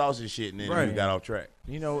shit, then the sausage shit, and then Right. we got off track.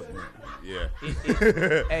 You know, Yeah.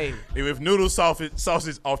 hey, If noodle sausage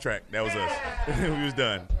off track, that was us. We was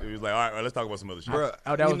done. It was like, all right, let's talk about some other shit. Bruh,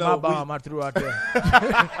 oh, that you was know, my we- bomb I threw out there.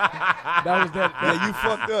 That was that. Yeah, you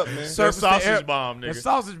fucked up, man. That surface to sausage air- bomb, That nigga.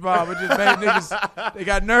 sausage bomb, it just made niggas, they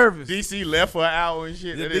got nervous. DC left for an hour and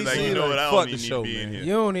shit. Yeah, That is like, DC you know like, what? I fuck don't the even need show, to be in man. here.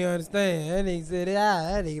 You don't even understand. That nigga said,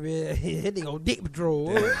 that nigga, man, that nigga on dick patrol.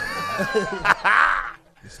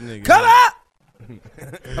 This nigga, Come man. up!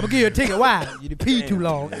 I'm gonna give you a ticket. Why? You done pee too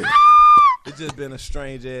long. It's just been a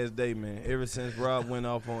strange ass day, man. Ever since Rob went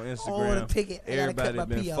off on Instagram, the ticket. I gotta cut everybody my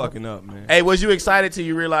been pee off. fucking up, man. Hey, was you excited till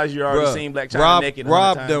you realized you already Bruh, seen Black China Rob, naked?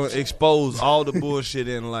 Rob 100 done times? exposed all the bullshit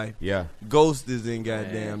in life. Yeah. Ghost is in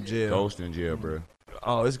goddamn jail. Ghost in jail, bro.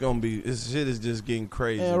 Oh, it's gonna be. This shit is just getting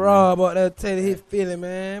crazy. Man, man. Rob out there telling his feeling,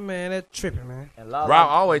 man. Man, that's tripping, man. Rob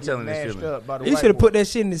always telling his feelings. He should have put that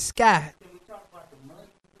shit in the sky.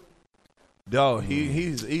 Dog,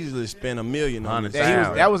 he's easily spent $1 million on this.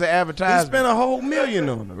 That was an He advertisement. spent a whole $1 million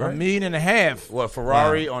on it, $1.5 right? million. What,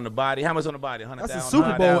 Ferrari on the body? How much on the body? 100,000? That's a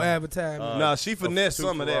Super Bowl advertisement. Nah, she finessed two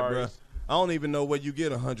some of that, bro. Ferraris. I don't even know where you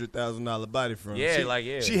get $100,000 body from.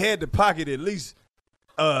 Yeah, She had to pocket at least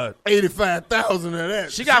 85,000 of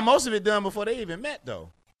that. She got most of it done before they even met,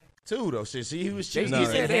 though. Too though. He was cheap. He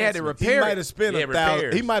said they had to repair. He might have spent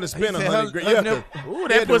 $1,000. He might have spent $100. Ooh,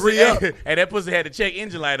 that pussy. Hey, that pussy had the check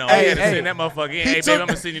engine light on. He had to send that motherfucker in. Hey, baby, I'm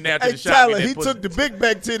gonna send you down to the shop. Tyler, he took the big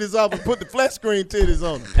back titties off and put the flat screen titties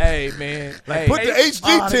on. Hey, man. Put the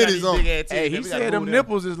HD titties on. Hey, he said them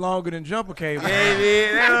nipples is longer than jumper cable.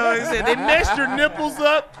 Yeah, he said they messed your nipples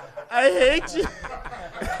up. I hate you.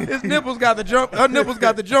 Her nipples got the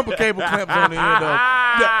jumper cable clamps on the end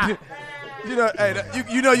of. You know, hey, you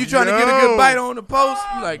trying to get a good bite on the post.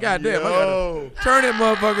 You like, goddamn, I gotta turn that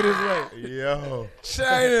motherfucker this way. Yo,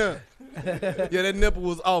 China. Yeah, that nipple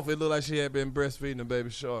was off. It looked like she had been breastfeeding a baby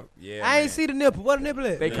shark. Yeah, I ain't see the nipple. What a nipple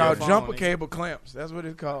is? They call jumper cable clamps. That's what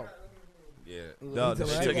it's called. Yeah, Dog, she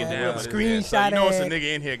took it down. Screenshot. You know, it's a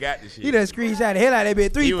nigga in here got this shit. He done screenshot the hell out of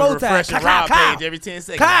that bitch 3-4 times. He was refreshing Rob page every 10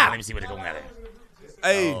 seconds. Let me see what they going at.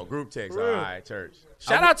 Hey, group text. All right, church.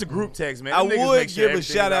 Shout out to group text, man. I would give a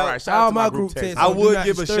shout out. Shout out to my group text. I would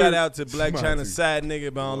give a shout out to Black China's side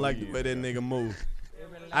nigga, but I don't like the way that nigga move.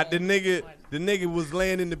 The nigga was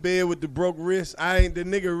laying in the bed with the broke wrist. The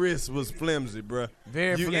nigga wrist was flimsy, bro.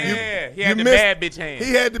 Very flimsy. He had the bad bitch hand.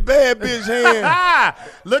 He had the bad bitch hand.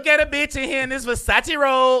 Look at a bitch in here in this Versace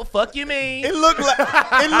robe. Fuck you mean? It looked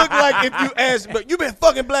like if you asked, but you been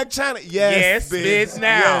fucking Black China? Yes, bitch.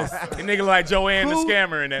 Now, yes. The nigga like Joanne the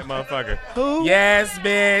scammer in that motherfucker. Who? Yes,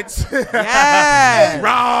 bitch. Yes.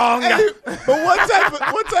 Wrong. Hey, but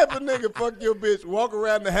what type of nigga fuck your bitch? Walk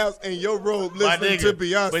around the house in your robe listening to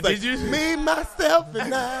Beyonce. But did you? Me, myself,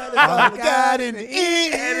 and I. That's all I got in the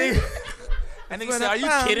end. And nigga said, "Are you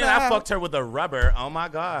kidding? I fucked her with a rubber. Oh my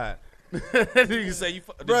god." Nigga say you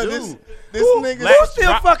fucked Bro, dude. this nigga. Who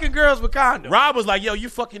still fucking girls with condoms? Rob was like, "Yo, you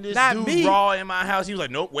fucking this Not dude me. raw in my house." He was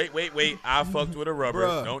like, "Nope, wait. I fucked with a rubber.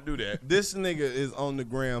 Bruh, Don't do that." This nigga is on the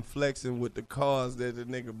ground flexing with the cars that the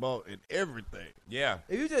nigga bought and everything. Yeah.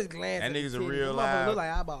 If you just glance That at the nig's a titties, real them live- motherfuckers look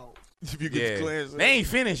like eyeballs. If you get the glance, They ain't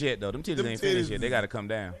finished yet though. Them titties ain't finished titties- yet. They gotta come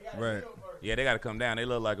down. Right. Yeah, they gotta come down. They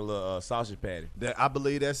look like a little sausage patty. I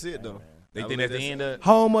believe that's it though. They think that's the end of.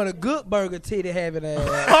 Home of the good burger titty having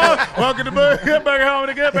ass. Welcome to Good Burger Home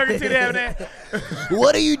with the Good Burger titty having that.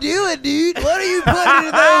 What are you doing, dude? What are you putting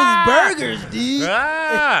into those burgers, dude?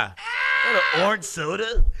 Ah, what orange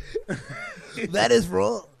soda. That is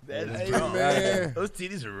wrong. That is Hey, wrong. man. Those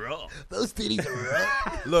titties are raw. Those titties are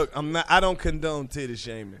wrong. Look, I don't condone titty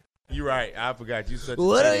shaming. You right. I forgot you such.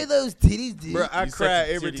 What a are titty. those titties, dude? Bro, I You cry such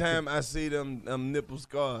a every titty time I see them nipple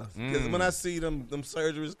scars. Because when I see them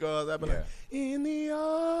surgery scars, I be like, in the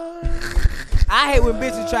arms. I hate when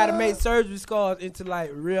bitches try to make surgery scars into like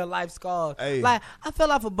real life scars. Hey. Like I fell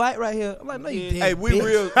off a bike right here. I'm like, no, you didn't. Hey, we bitch.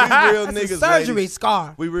 real That's niggas. a surgery ladies.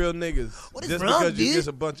 scar. We real niggas. What is Just wrong, because you dude? get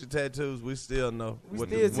a bunch of tattoos, we still know Still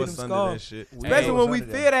see what's them under scars. that shit. Especially when we feel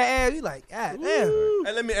that ass, you like, God damn.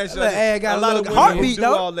 Hey, let me ask you That ass got a a lot of little women heartbeat, who do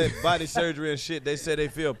though. all that body surgery and shit, they say they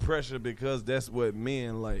feel pressure because that's what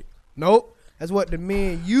men like. Nope. That's what the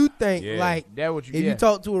men you think Yeah. like. That what you If get. you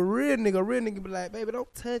talk to a real nigga be like, baby,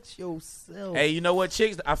 don't touch yourself. Hey, you know what?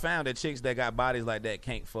 I found that chicks that got bodies like that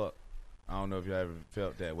can't fuck. I don't know if you ever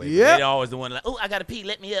felt that way. Yep. They always the one like, oh, I gotta pee,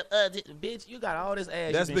 let me up. Bitch, you got all this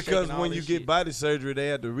ass. That's you been because shaking all when you this get shit. body surgery, they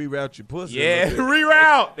have to reroute your pussy. a Yeah, little bit.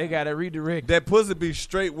 reroute. They gotta redirect. That pussy be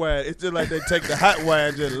straight wide. It's just like they take the hot wire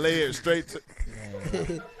and just lay it straight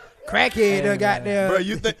to. Crackhead done got there. Bro,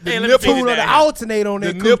 you think the Hey, let me nipples, finish tool of the that. alternate on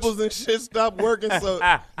the that nipples and shit stop working, so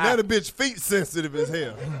now the bitch feet sensitive as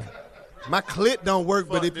hell. My clit don't work,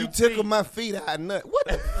 but if you them tickle feet. my feet, I nut. What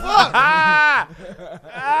the fuck?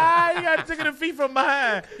 You gotta tickle the feet from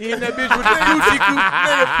behind. You in that bitch with the coochie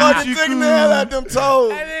Nigga fucking tickling the hell out them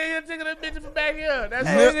toes. And then you tickle the bitch from back here. That's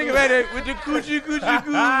Hey, nigga right there with the coochie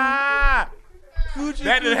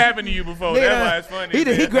That didn't happen to you before. Nigga, That's why it's funny.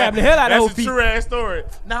 he man. grabbed the hell out of That's those a feet. true ass story.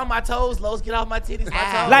 Now my toes, Los, get off my titties. My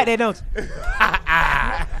toes. Like that, don't you?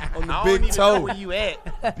 On the I don't big even know toe. where you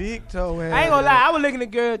at. big toe ass. I ain't gonna lie. I was looking at a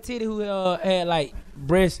girl titty who had like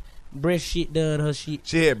breast shit done. Her shit.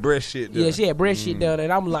 She had breast shit done. Yeah, she had breast shit done,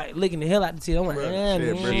 and I'm like looking the hell out the titty. I'm like, Bruh, man, she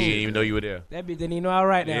had breast She didn't even know you were there. that bitch didn't even know I was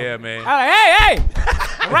right now. Yeah, man. I like, hey,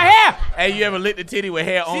 I'm right here. Hey, you ever licked the titty with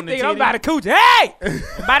hair She on the thinking titty? I'm about to cooch. Hey,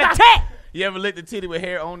 I'm about to tat. You ever licked the titty with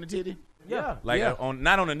hair on the titty? Yeah. Like on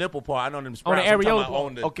not on the nipple part, I know them On sprouts. the I'm talking areola about part.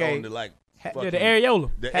 on the Okay. on the like Yeah, fucking- the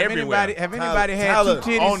areola. the Have everywhere. anybody had Tyler, two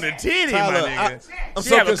titties? On the titty, Tyler, my nigga. I'm She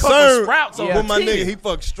so have a couple concerned sprouts on with her my titty. nigga. He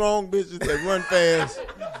fuck strong bitches that run fast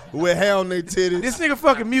with hair on their titties. This nigga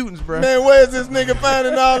fucking mutants, bro. Man, where's this nigga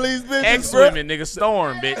finding all these bitches, bro? X-Women, nigga.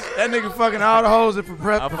 Storm, bitch. That nigga fucking all the hoes that I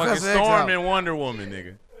fucking Professor X Storm out. and Wonder Woman,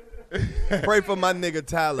 nigga. Pray for my nigga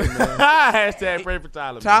Tyler, man. Hashtag pray for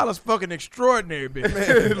Tyler. Man. Tyler's fucking extraordinary, bitch.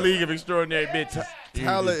 Man. League of Extraordinary Bitches.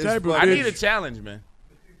 Tyler is I need a challenge, man.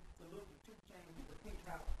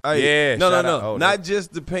 Hey, Yeah, no. Oh, Not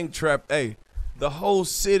just the Pink Trap. Hey, the whole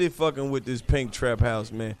city fucking with this Pink Trap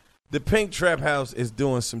House, man. The Pink Trap House is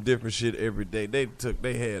doing some different shit every day. They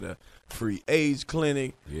had a free AIDS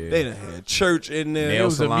clinic. Yeah. They done had church in there. It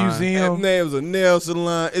was a museum. And there was a nail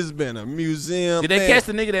salon. It's been a museum. Did they catch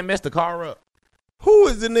the nigga that messed the car up? Who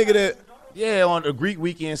is the nigga that? Yeah, on a Greek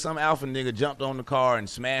weekend, some alpha nigga jumped on the car and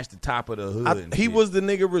smashed the top of the hood. He was the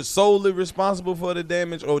nigga solely responsible for the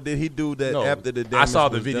damage, or did he do that after the damage? I saw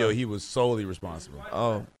the was video. done? He was solely responsible.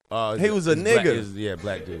 Oh, he was a nigga.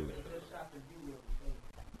 Black dude.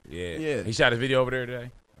 Yeah. Yeah. He shot his video over there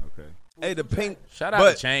today. Okay. Hey, the Pink. Shout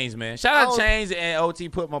out to Chains, man. Shout out to Chains and OT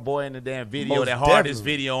put my boy in the damn video. Most That hardest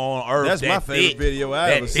definitely. video on earth. That's that my favorite thick, video I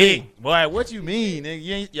that ever thick. seen. Boy, what you mean,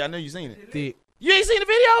 nigga? I know you seen it. Thick. You ain't seen the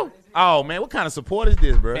video? Oh man, what kind of support is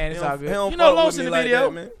this, bro? Man, it's all good. You know Los in the like video.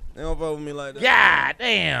 that, man. They don't vote with me like that. God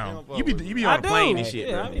damn. You be on the plane and shit,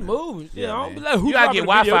 Yeah, bro. I be moving. Yeah, I don't man. be like, who You gotta get dropping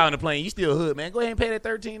the video? Wi-Fi on the plane. You still hood, man. Go ahead and pay that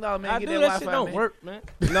 $13, man. I Get do that that Wi-Fi, shit don't man. work, man.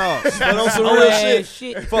 No, but on some Oh, real yeah, shit.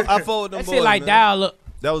 shit. I forward them That boys, shit like man. dial up.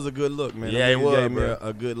 That was a good look, man. Yeah, Them it niggas was, gave me bro.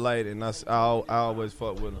 a good light, and I always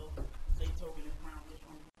fuck with them.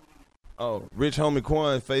 Oh, Rich Homie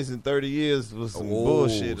Quan facing 30 years with some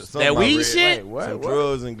bullshit. Or something That I weed read. shit? Some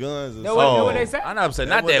drugs and guns. And That what they say? I know I'm saying,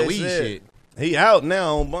 That's not what that they weed said. shit. He out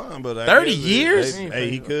now on bond, but I 30 guess years? Hey,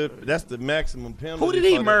 he could. That's the maximum penalty. Who did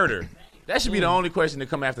he for murder? That should be the only question to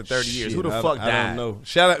come after 30 years. Who the fuck died? I don't know.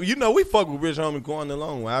 Shout out. You know, we fuck with Rich Homie Quan the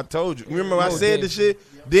long way. I told you. Remember I said the shit?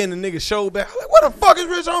 Then the nigga showed back. I'm like, what the fuck is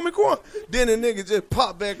Rich Homie Quan? Then the nigga just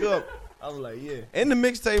popped back up. I was like, yeah. And the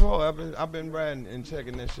mixtape hole, I've been riding and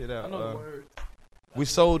checking that shit out. We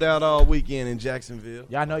sold out all weekend in Jacksonville.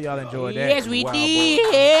 Y'all know y'all enjoyed that. Yes, we Wild did.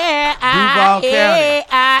 Duval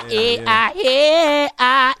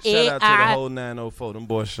Shout out to the whole 904. Them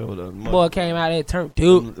boys showed up. Boy came out there turned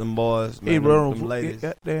two. Them boys, man, Hey, bro. them ladies.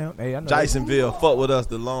 Goddamn. Hey, I know. Jasonville, fuck with us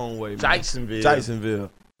the long way, man. Jasonville.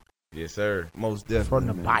 Yes, sir. Most definitely. From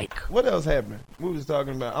the man. bike. What else happened? We was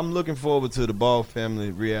talking about. I'm looking forward to the Ball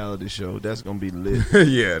family reality show. That's gonna be lit.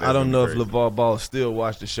 Yeah. I don't know if LeVar Ball still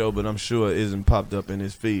watched the show, but I'm sure it isn't popped up in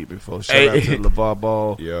his feed before. Shout out to LeVar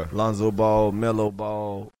Ball, Lonzo Ball, Melo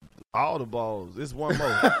Ball, all the balls. It's one more.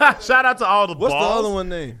 Shout out to all the What's balls. the other one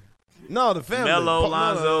name? No, the family. Melo, No,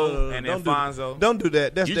 Lonzo, and don't Alfonso. Don't do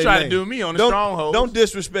that. That's You their try name. to do me on the Don't- strongholds. Don't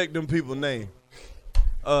disrespect them people's name.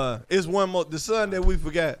 It's one more. The son that we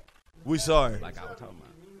forgot. We sorry. Like I was talking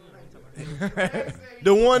about.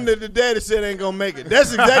 The one that the daddy said ain't gonna make it.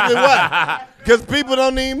 That's exactly why. Because people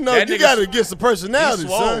don't even know. That You nigga- gotta get some personality, He's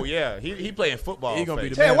swole, son. yeah. He playing football. He gonna be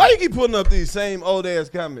face. the Hey, why you keep putting up these same old ass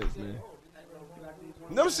comments, man?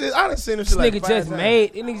 Them shit, I done seen them This shit like nigga 5 just times.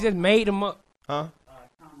 made. This nigga just made them up. Huh?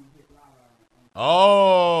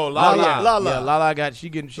 Oh, Lala. Lala. Yeah, Lala got she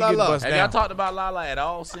getting Lala. bust Have y'all down. talked about Lala at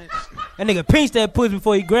all since? That nigga pinched that pussy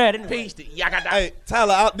before he grabbed it. Pinched it. Yakada. Hey,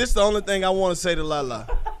 Tyler, this is the only thing I want to say to Lala.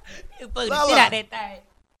 You fucking Lala. shit out that thing.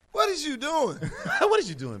 What is you doing? What is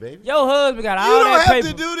you doing, baby? Your husband got You all don't that have paper.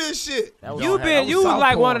 to do this shit. You was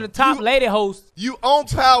like one of the top lady hosts. You on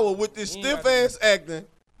power with this stiff ass acting.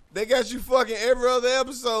 They got you fucking every other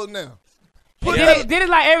episode now. And then it's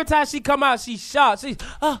like every time she come out, she shocked. She's,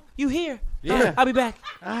 oh, you here? Yeah. I'll be back.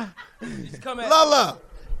 Just come at Lala,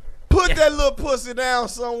 put that little pussy down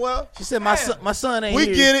somewhere. She said my son ain't We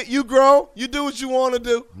here. get it. You grown. You do what you want to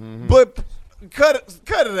do. But cut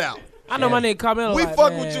it out. I know my nigga Carmelo. We like,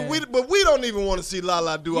 fuck man, with you, but we don't even want to see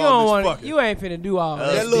Lala do You all don't this want. fucking. You ain't finna do all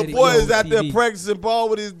That that. little shit boy on is out there TV. practicing ball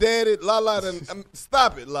with his daddy. Lala,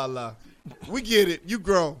 stop it, Lala. We get it. You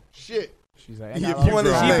grown. Shit. She's like, You you point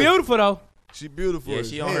his She name. beautiful though. She beautiful. Yeah, as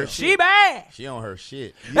she on hell. her She bad. She on her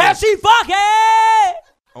shit. And she fucking.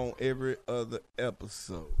 On every other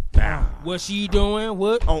episode. What she doing?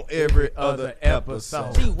 What? On every other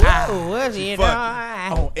episode. She what she doing?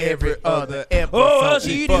 On every other episode. Oh, what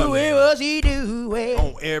she doing? What she doing?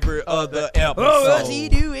 On every other episode. Oh, what she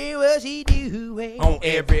doing? What she doing? On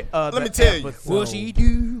every other Let me tell you. episode. What she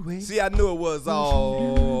doing? See, I knew it was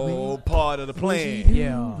all part of the plan.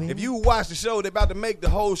 Yeah. If you watch the show, they about to make the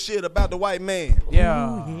whole shit about the white man.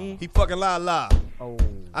 Yeah. He fucking la. Oh.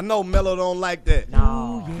 I know Melo don't like that.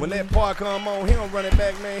 No. When that part come on, he don't run it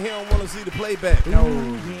back, man. He don't want to see the playback. No.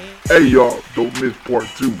 Hey y'all, don't miss part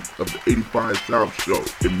 2 of the 85 South Show.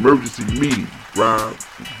 Emergency meeting, Rob,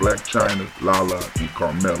 Black China, Lala, and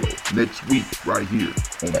Carmelo. Next week, right here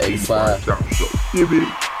on the 85 South Show. Give it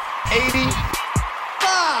 85.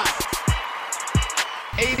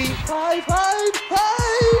 85.